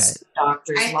 Like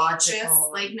doctors,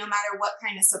 logical. logical. No matter what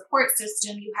kind of support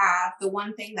system you have, the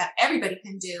one thing that everybody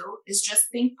can do is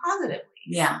just think positively.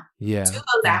 Yeah. Yeah.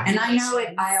 And I know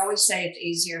it, I always say it's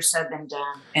easier said than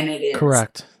done. And it is.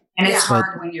 Correct. And it's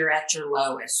hard when you're at your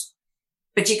lowest.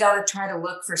 But you got to try to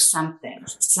look for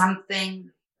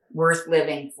something worth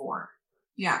living for.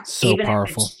 Yeah. So even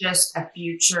powerful. If it's just a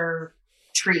future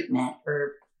treatment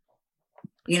or,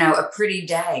 a pretty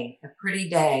day. A pretty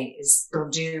day will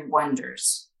do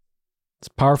wonders. It's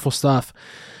powerful stuff.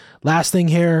 Last thing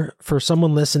here for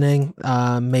someone listening,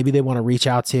 maybe they want to reach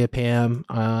out to you, Pam,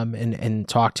 and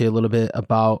talk to you a little bit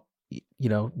about,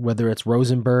 whether it's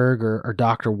Rosenberg or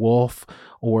Dr. Wolf,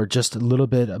 or just a little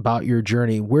bit about your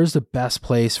journey. Where's the best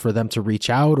place for them to reach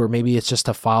out? Or maybe it's just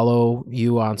to follow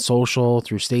you on social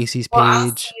through Stacy's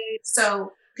page.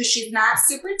 So, because she's not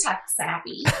super tech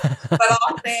savvy, but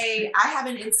I'll say I have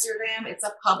an Instagram. It's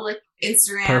a public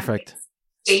Instagram. Perfect.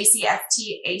 Stacy,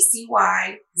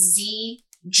 STACY,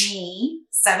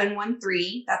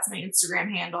 G713. That's my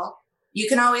Instagram handle. You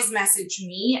can always message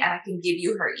me and I can give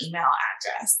you her email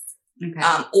address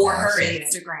or her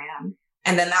Instagram.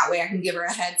 And then that way I can give her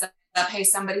a heads up. Hey,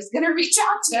 somebody's going to reach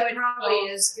out to you. It probably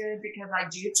is good because I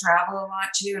do travel a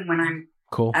lot too. And when I'm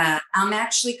cool, I'm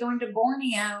actually going to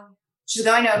Borneo. She's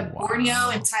going to Borneo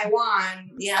and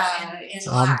Taiwan. Yeah.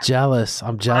 I'm jealous.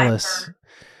 I'm jealous.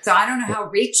 So I don't know how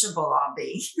reachable I'll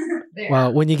be.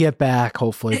 Well, when you get back,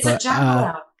 hopefully. It's a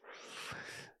jungle.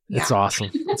 It's awesome.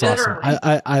 It's awesome.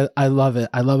 I love it.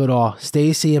 I love it all.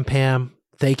 Stacy and Pam,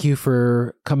 thank you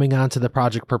for coming on to the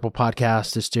Project Purple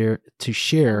podcast to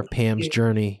share Pam's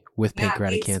journey with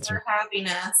pancreatic cancer. For having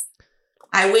us.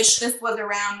 I wish this was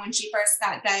around when she first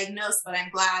got diagnosed, but I'm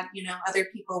glad, other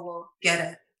people will get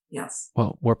it. Yes.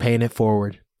 Well, we're paying it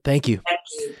forward. Thank you. Thank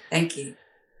you. Thank you.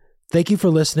 Thank you for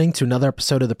listening to another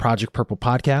episode of the Project Purple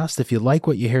podcast. If you like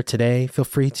what you hear today, feel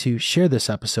free to share this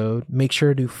episode. Make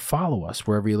sure to follow us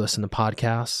wherever you listen to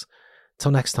podcasts.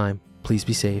 Till next time, please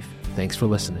be safe. Thanks for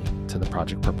listening to the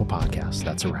Project Purple podcast.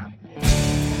 That's a wrap.